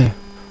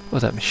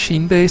 Was that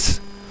machine base?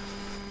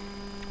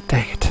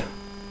 Dang it.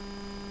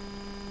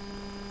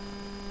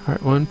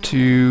 Alright, 1,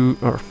 2,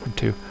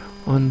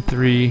 1,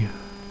 3,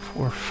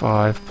 4,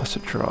 5, plus a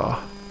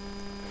draw.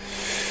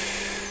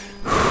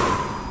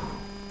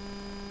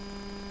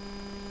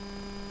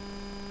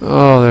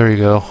 Oh, there you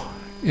go.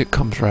 It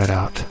comes right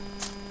out.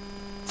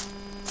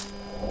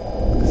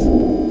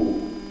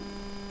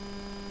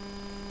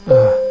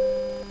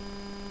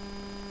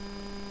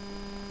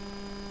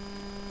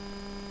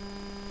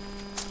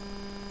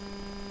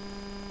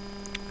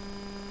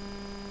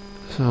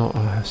 So I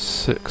have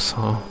 6,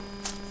 huh?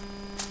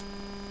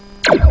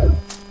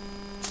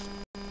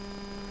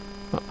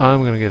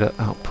 I'm gonna get an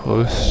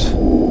outpost.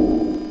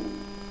 And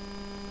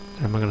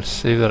I'm gonna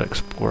save that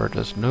explorer. It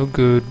does no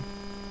good.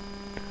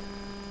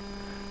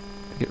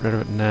 Get rid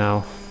of it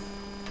now.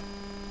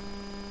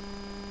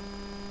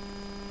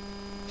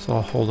 So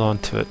I'll hold on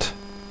to it.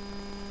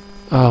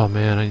 Oh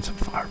man, I need some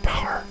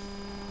firepower.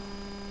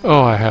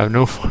 Oh, I have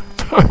no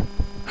firepower.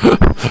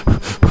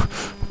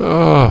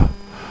 Oh.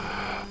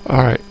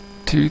 Alright.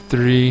 2,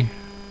 3,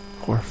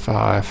 4,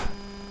 5.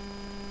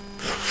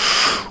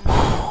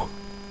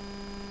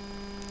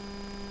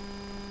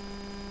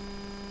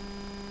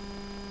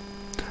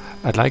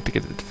 I'd like to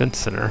get the defense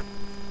center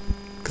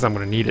because I'm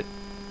going to need it.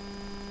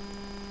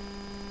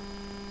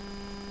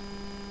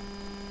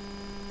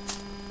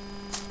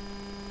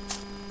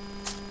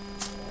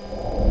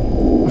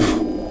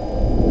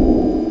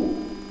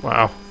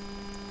 Wow.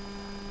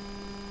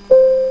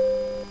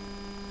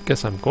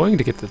 Guess I'm going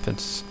to get the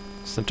defense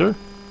center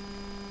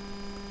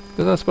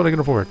because that's what I can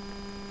afford.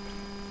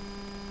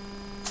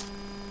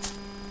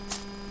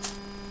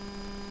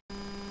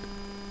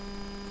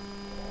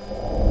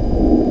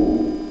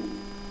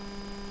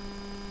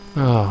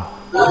 Oh,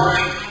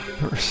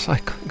 the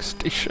recycling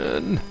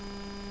station.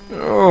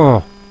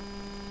 Oh.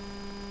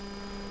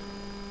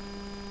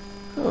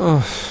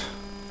 Oh.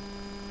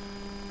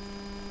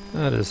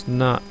 That is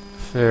not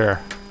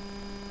fair.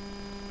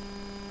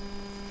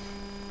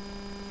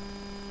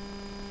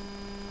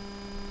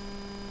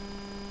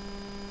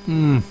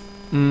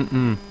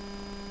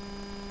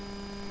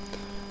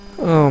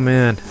 Oh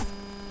man.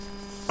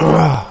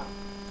 Ugh.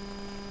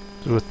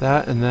 So with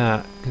that and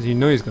that, because you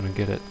know he's gonna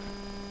get it.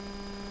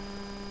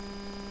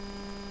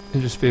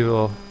 He'll just be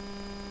able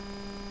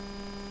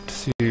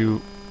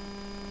to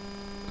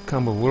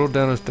combo whittle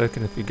down his deck,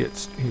 and if he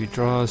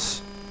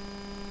draws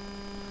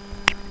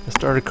a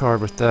starter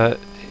card with that,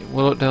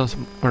 will it down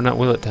or not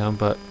will it down,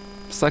 but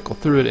cycle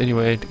through it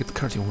anyway to get the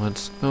cards he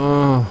wants.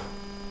 Oh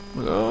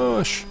my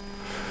gosh.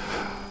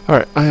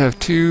 Alright, I have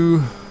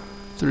 2,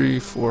 3,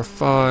 4,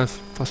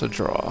 5, plus a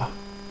draw.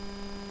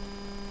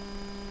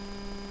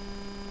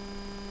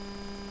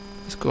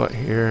 Let's go out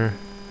here.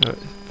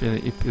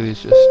 Feeling EP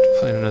is just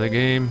playing another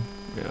game.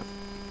 Yeah,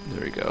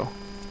 there we go.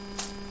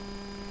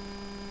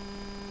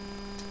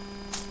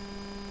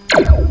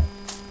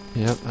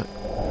 Yep.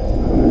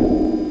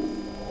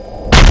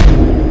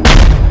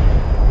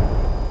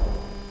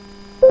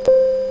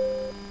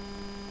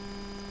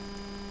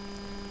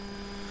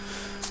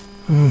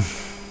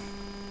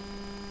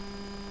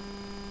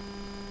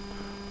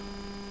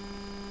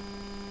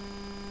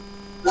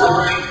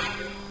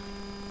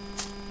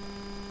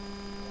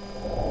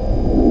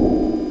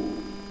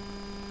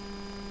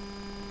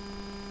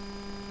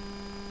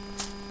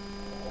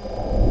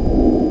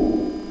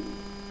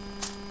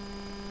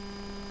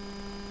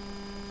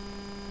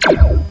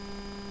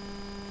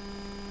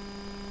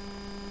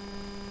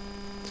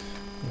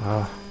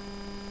 Wow.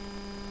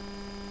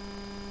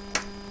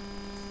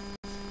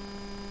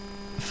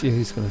 I feel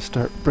he's going to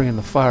start bringing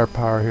the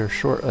firepower here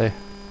shortly.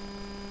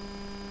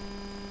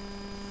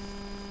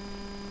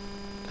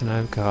 And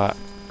I've got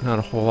not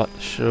a whole lot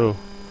to show.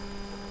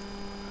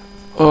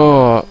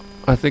 Oh,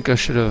 I think I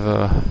should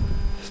have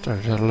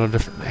started out a little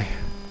differently. I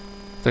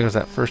think it was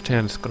that first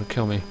hand that's going to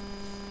kill me.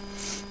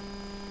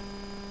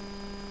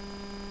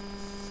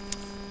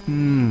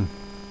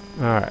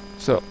 Alright,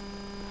 so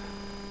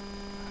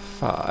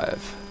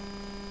 5.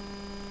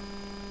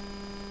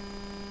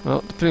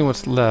 Well, depending on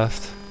what's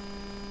left,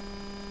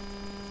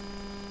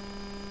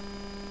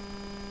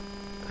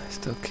 I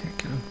still can't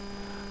get him.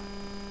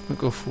 I'll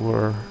go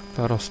for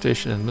battle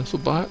station and missile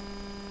bot.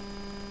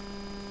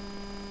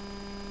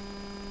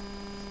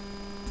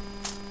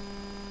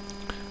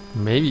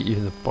 Maybe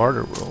even the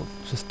barter world,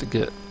 just to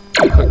get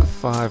a quick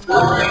 5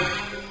 combat.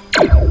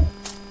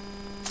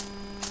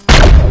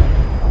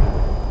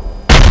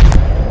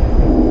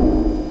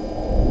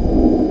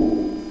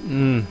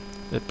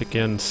 It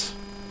begins.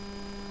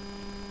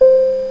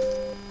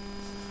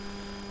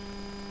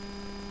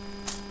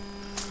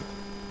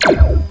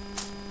 Alright,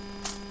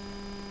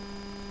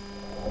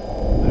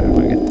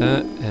 we get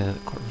that,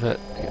 and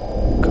Corvette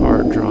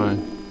card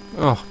drawing.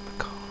 Oh my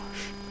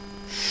gosh.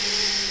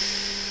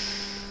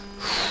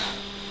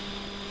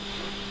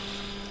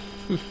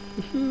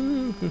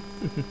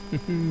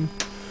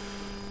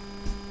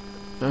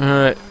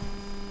 Alright.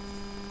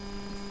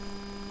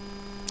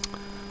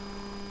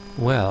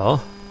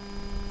 Well,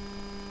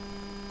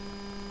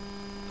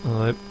 I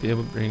might be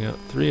able to bring out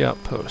 3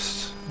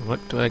 outposts.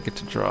 What do I get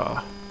to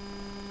draw?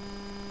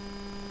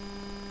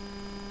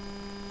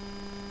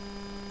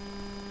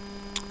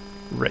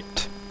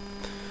 Right.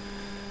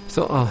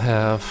 So I'll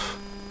have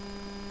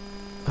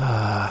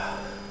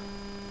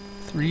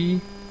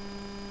 3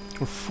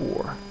 or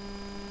 4.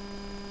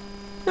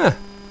 Huh.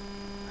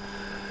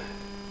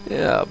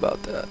 Yeah,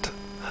 about that.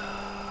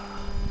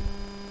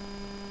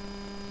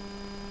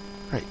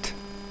 Right.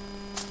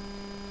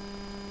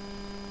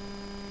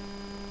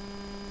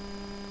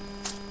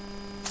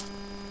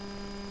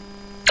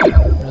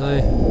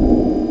 Really?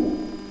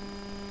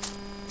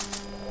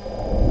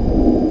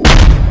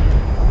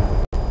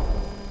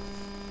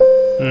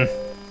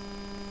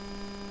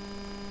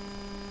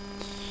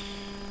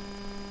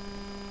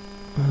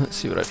 Let's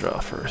see what I draw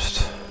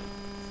first.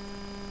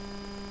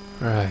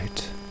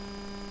 Right.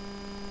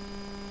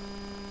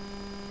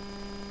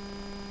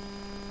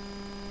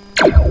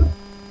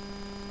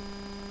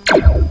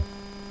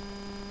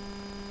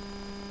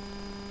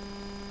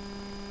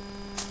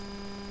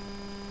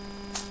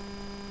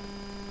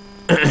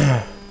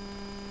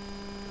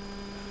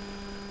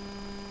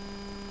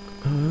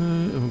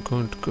 I'm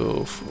going to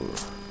go for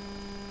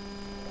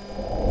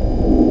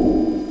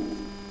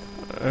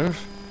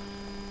 5.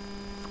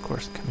 Of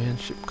course, the command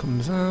ship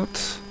comes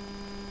out.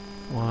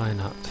 Why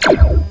not?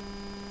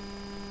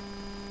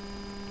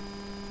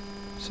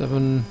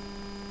 7.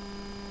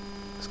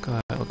 This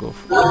guy I'll go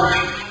for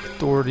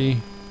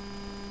authority.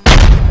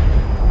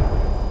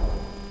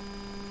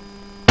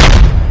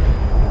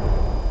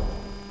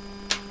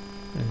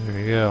 And there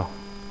we go.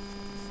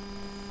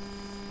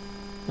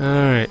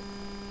 Alright.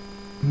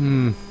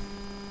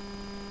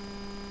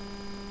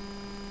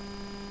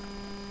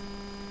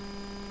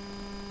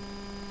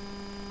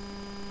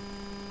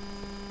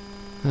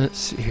 Let's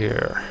see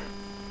here.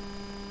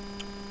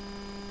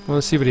 Well,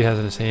 let's see what he has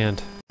in his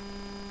hand.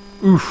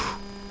 Oof.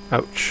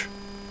 Ouch.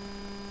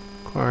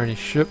 Acquire any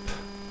ship.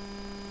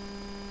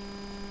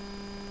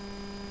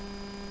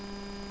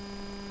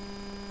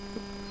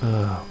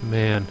 Oh,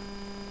 man.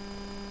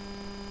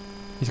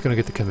 He's gonna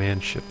get the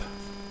command ship,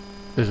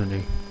 isn't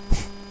he?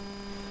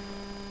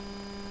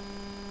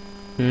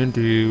 And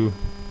do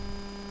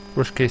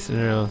worst case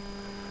scenario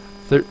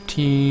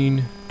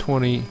 13,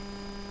 20.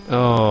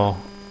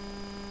 Oh,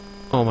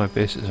 all my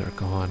bases are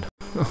gone.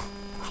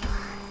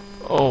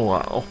 Oh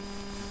wow.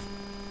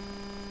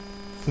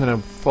 I'm gonna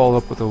follow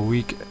up with a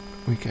weak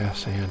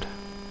ass hand.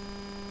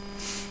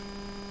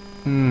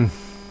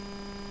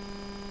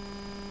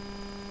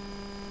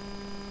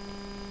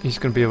 He's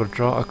gonna be able to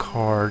draw a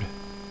card.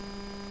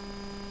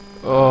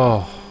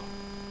 Oh.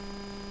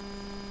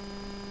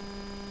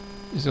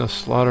 He's gonna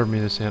slaughter me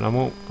this hand.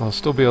 I'll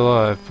still be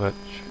alive, but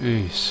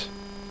jeez.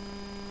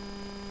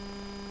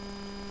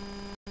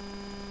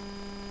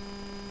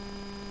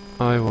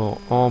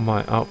 All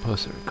my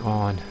outposts are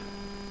gone.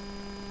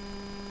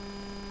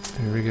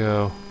 Here we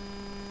go.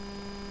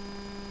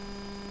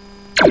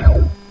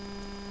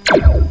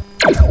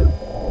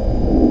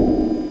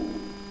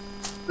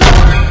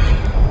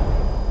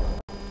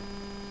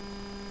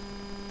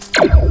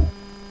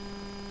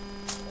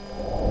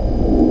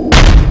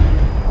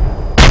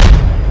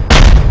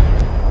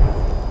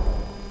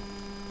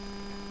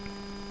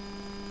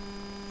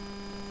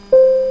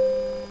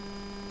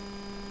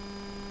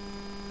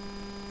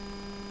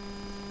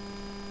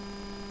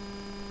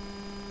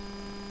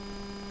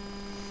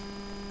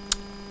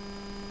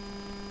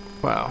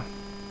 Wow.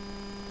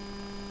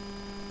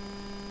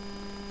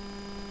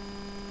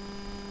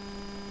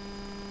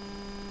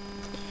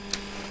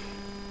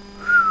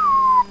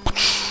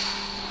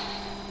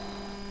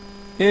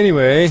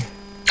 Anyway.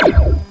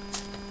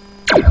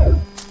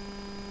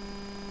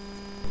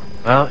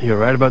 Well, you're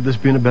right about this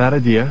being a bad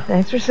idea.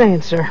 Thanks for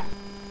saying, sir.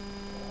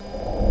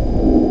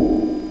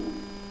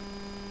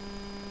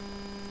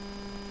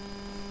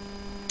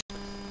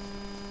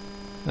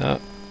 So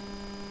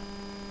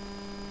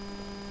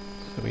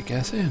we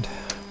guess and.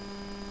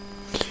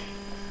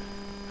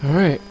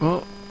 Alright,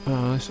 well, at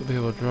least I'll be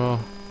able to draw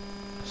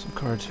some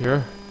cards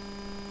here.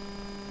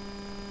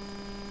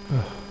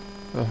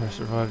 If I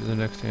survive to the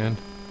next hand.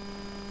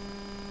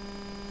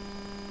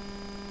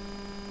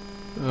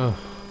 Oh.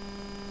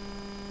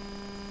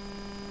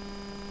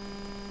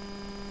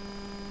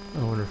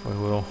 I wonder if I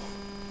will.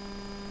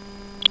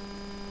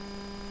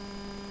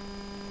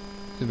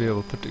 To be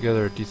able to put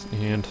together a decent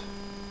hand.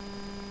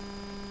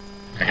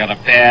 I got a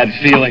bad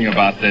feeling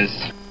about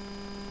this.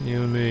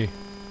 You and me.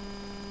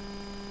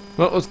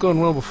 Well, it was going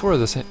well before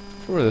this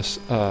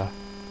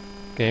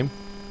game.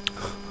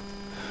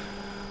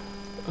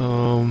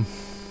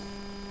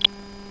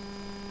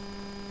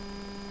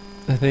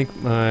 I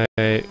think my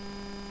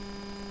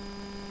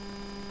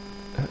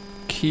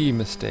key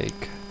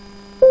mistake.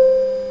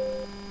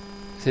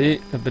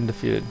 See, I've been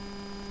defeated.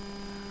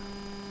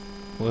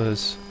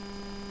 Was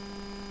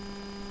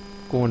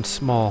going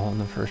small on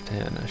the first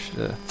hand. I should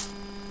have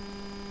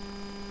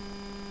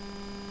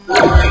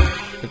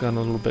gone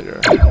a little bigger.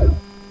 Go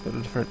a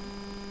different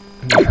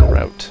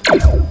route.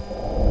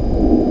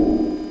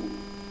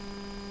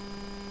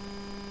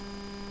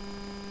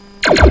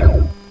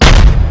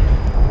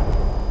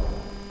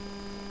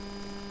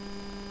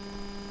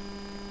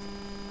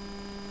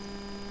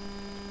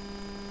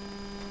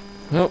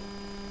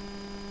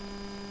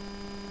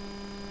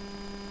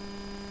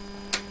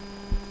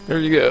 There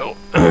you go.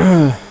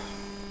 Let's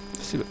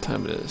see what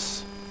time it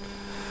is.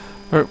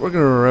 Alright, we're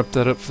going to wrap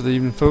that up for the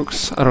evening,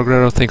 folks.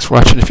 Autogrado, thanks for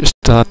watching if you're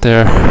still out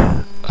there.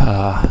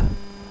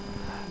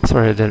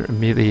 Sorry I didn't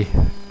immediately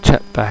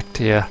chat back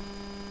to you.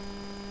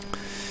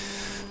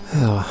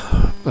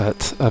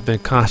 But I've been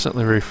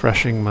constantly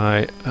refreshing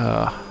my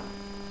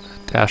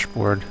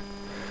dashboard.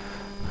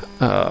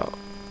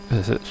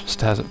 As it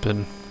just hasn't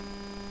been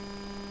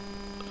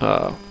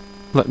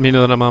letting me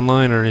know that I'm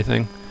online or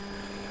anything.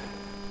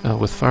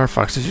 With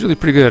Firefox, it's usually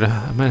pretty good.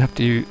 I might have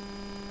to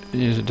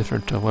use a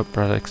different web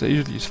browser, because I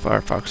usually use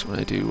Firefox when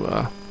I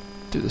do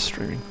the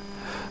streaming.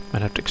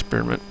 Might have to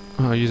experiment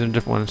using a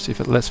different one and see if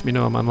it lets me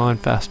know I'm online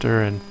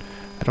faster and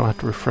I don't have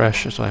to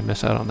refresh, so I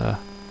miss out on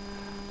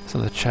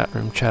some of the chat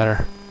room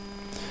chatter.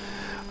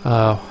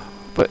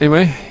 But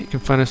anyway, you can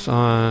find us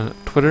on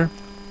Twitter,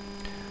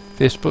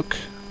 Facebook.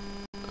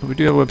 We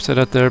do have a website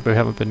out there, but we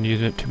haven't been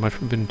using it too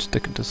much. We've been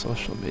sticking to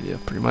social media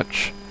pretty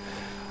much.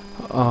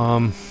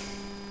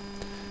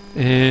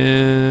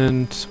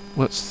 And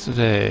what's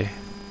today?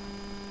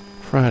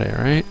 Friday,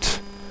 right?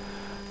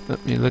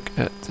 Let me look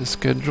at the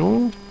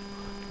schedule.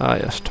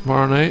 Yes,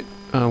 tomorrow night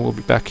we'll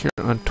be back here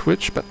on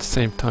Twitch about the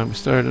same time we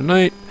started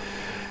tonight,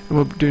 and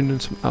we'll be doing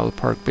some out of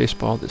the park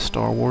baseball, the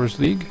Star Wars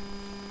League,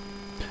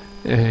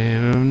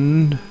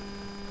 and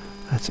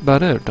that's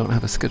about it. Don't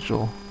have a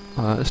schedule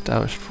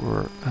established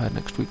for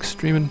next week's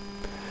streaming.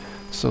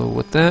 So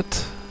with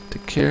that,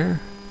 take care,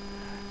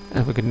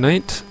 have a good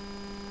night,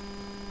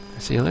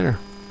 see you later.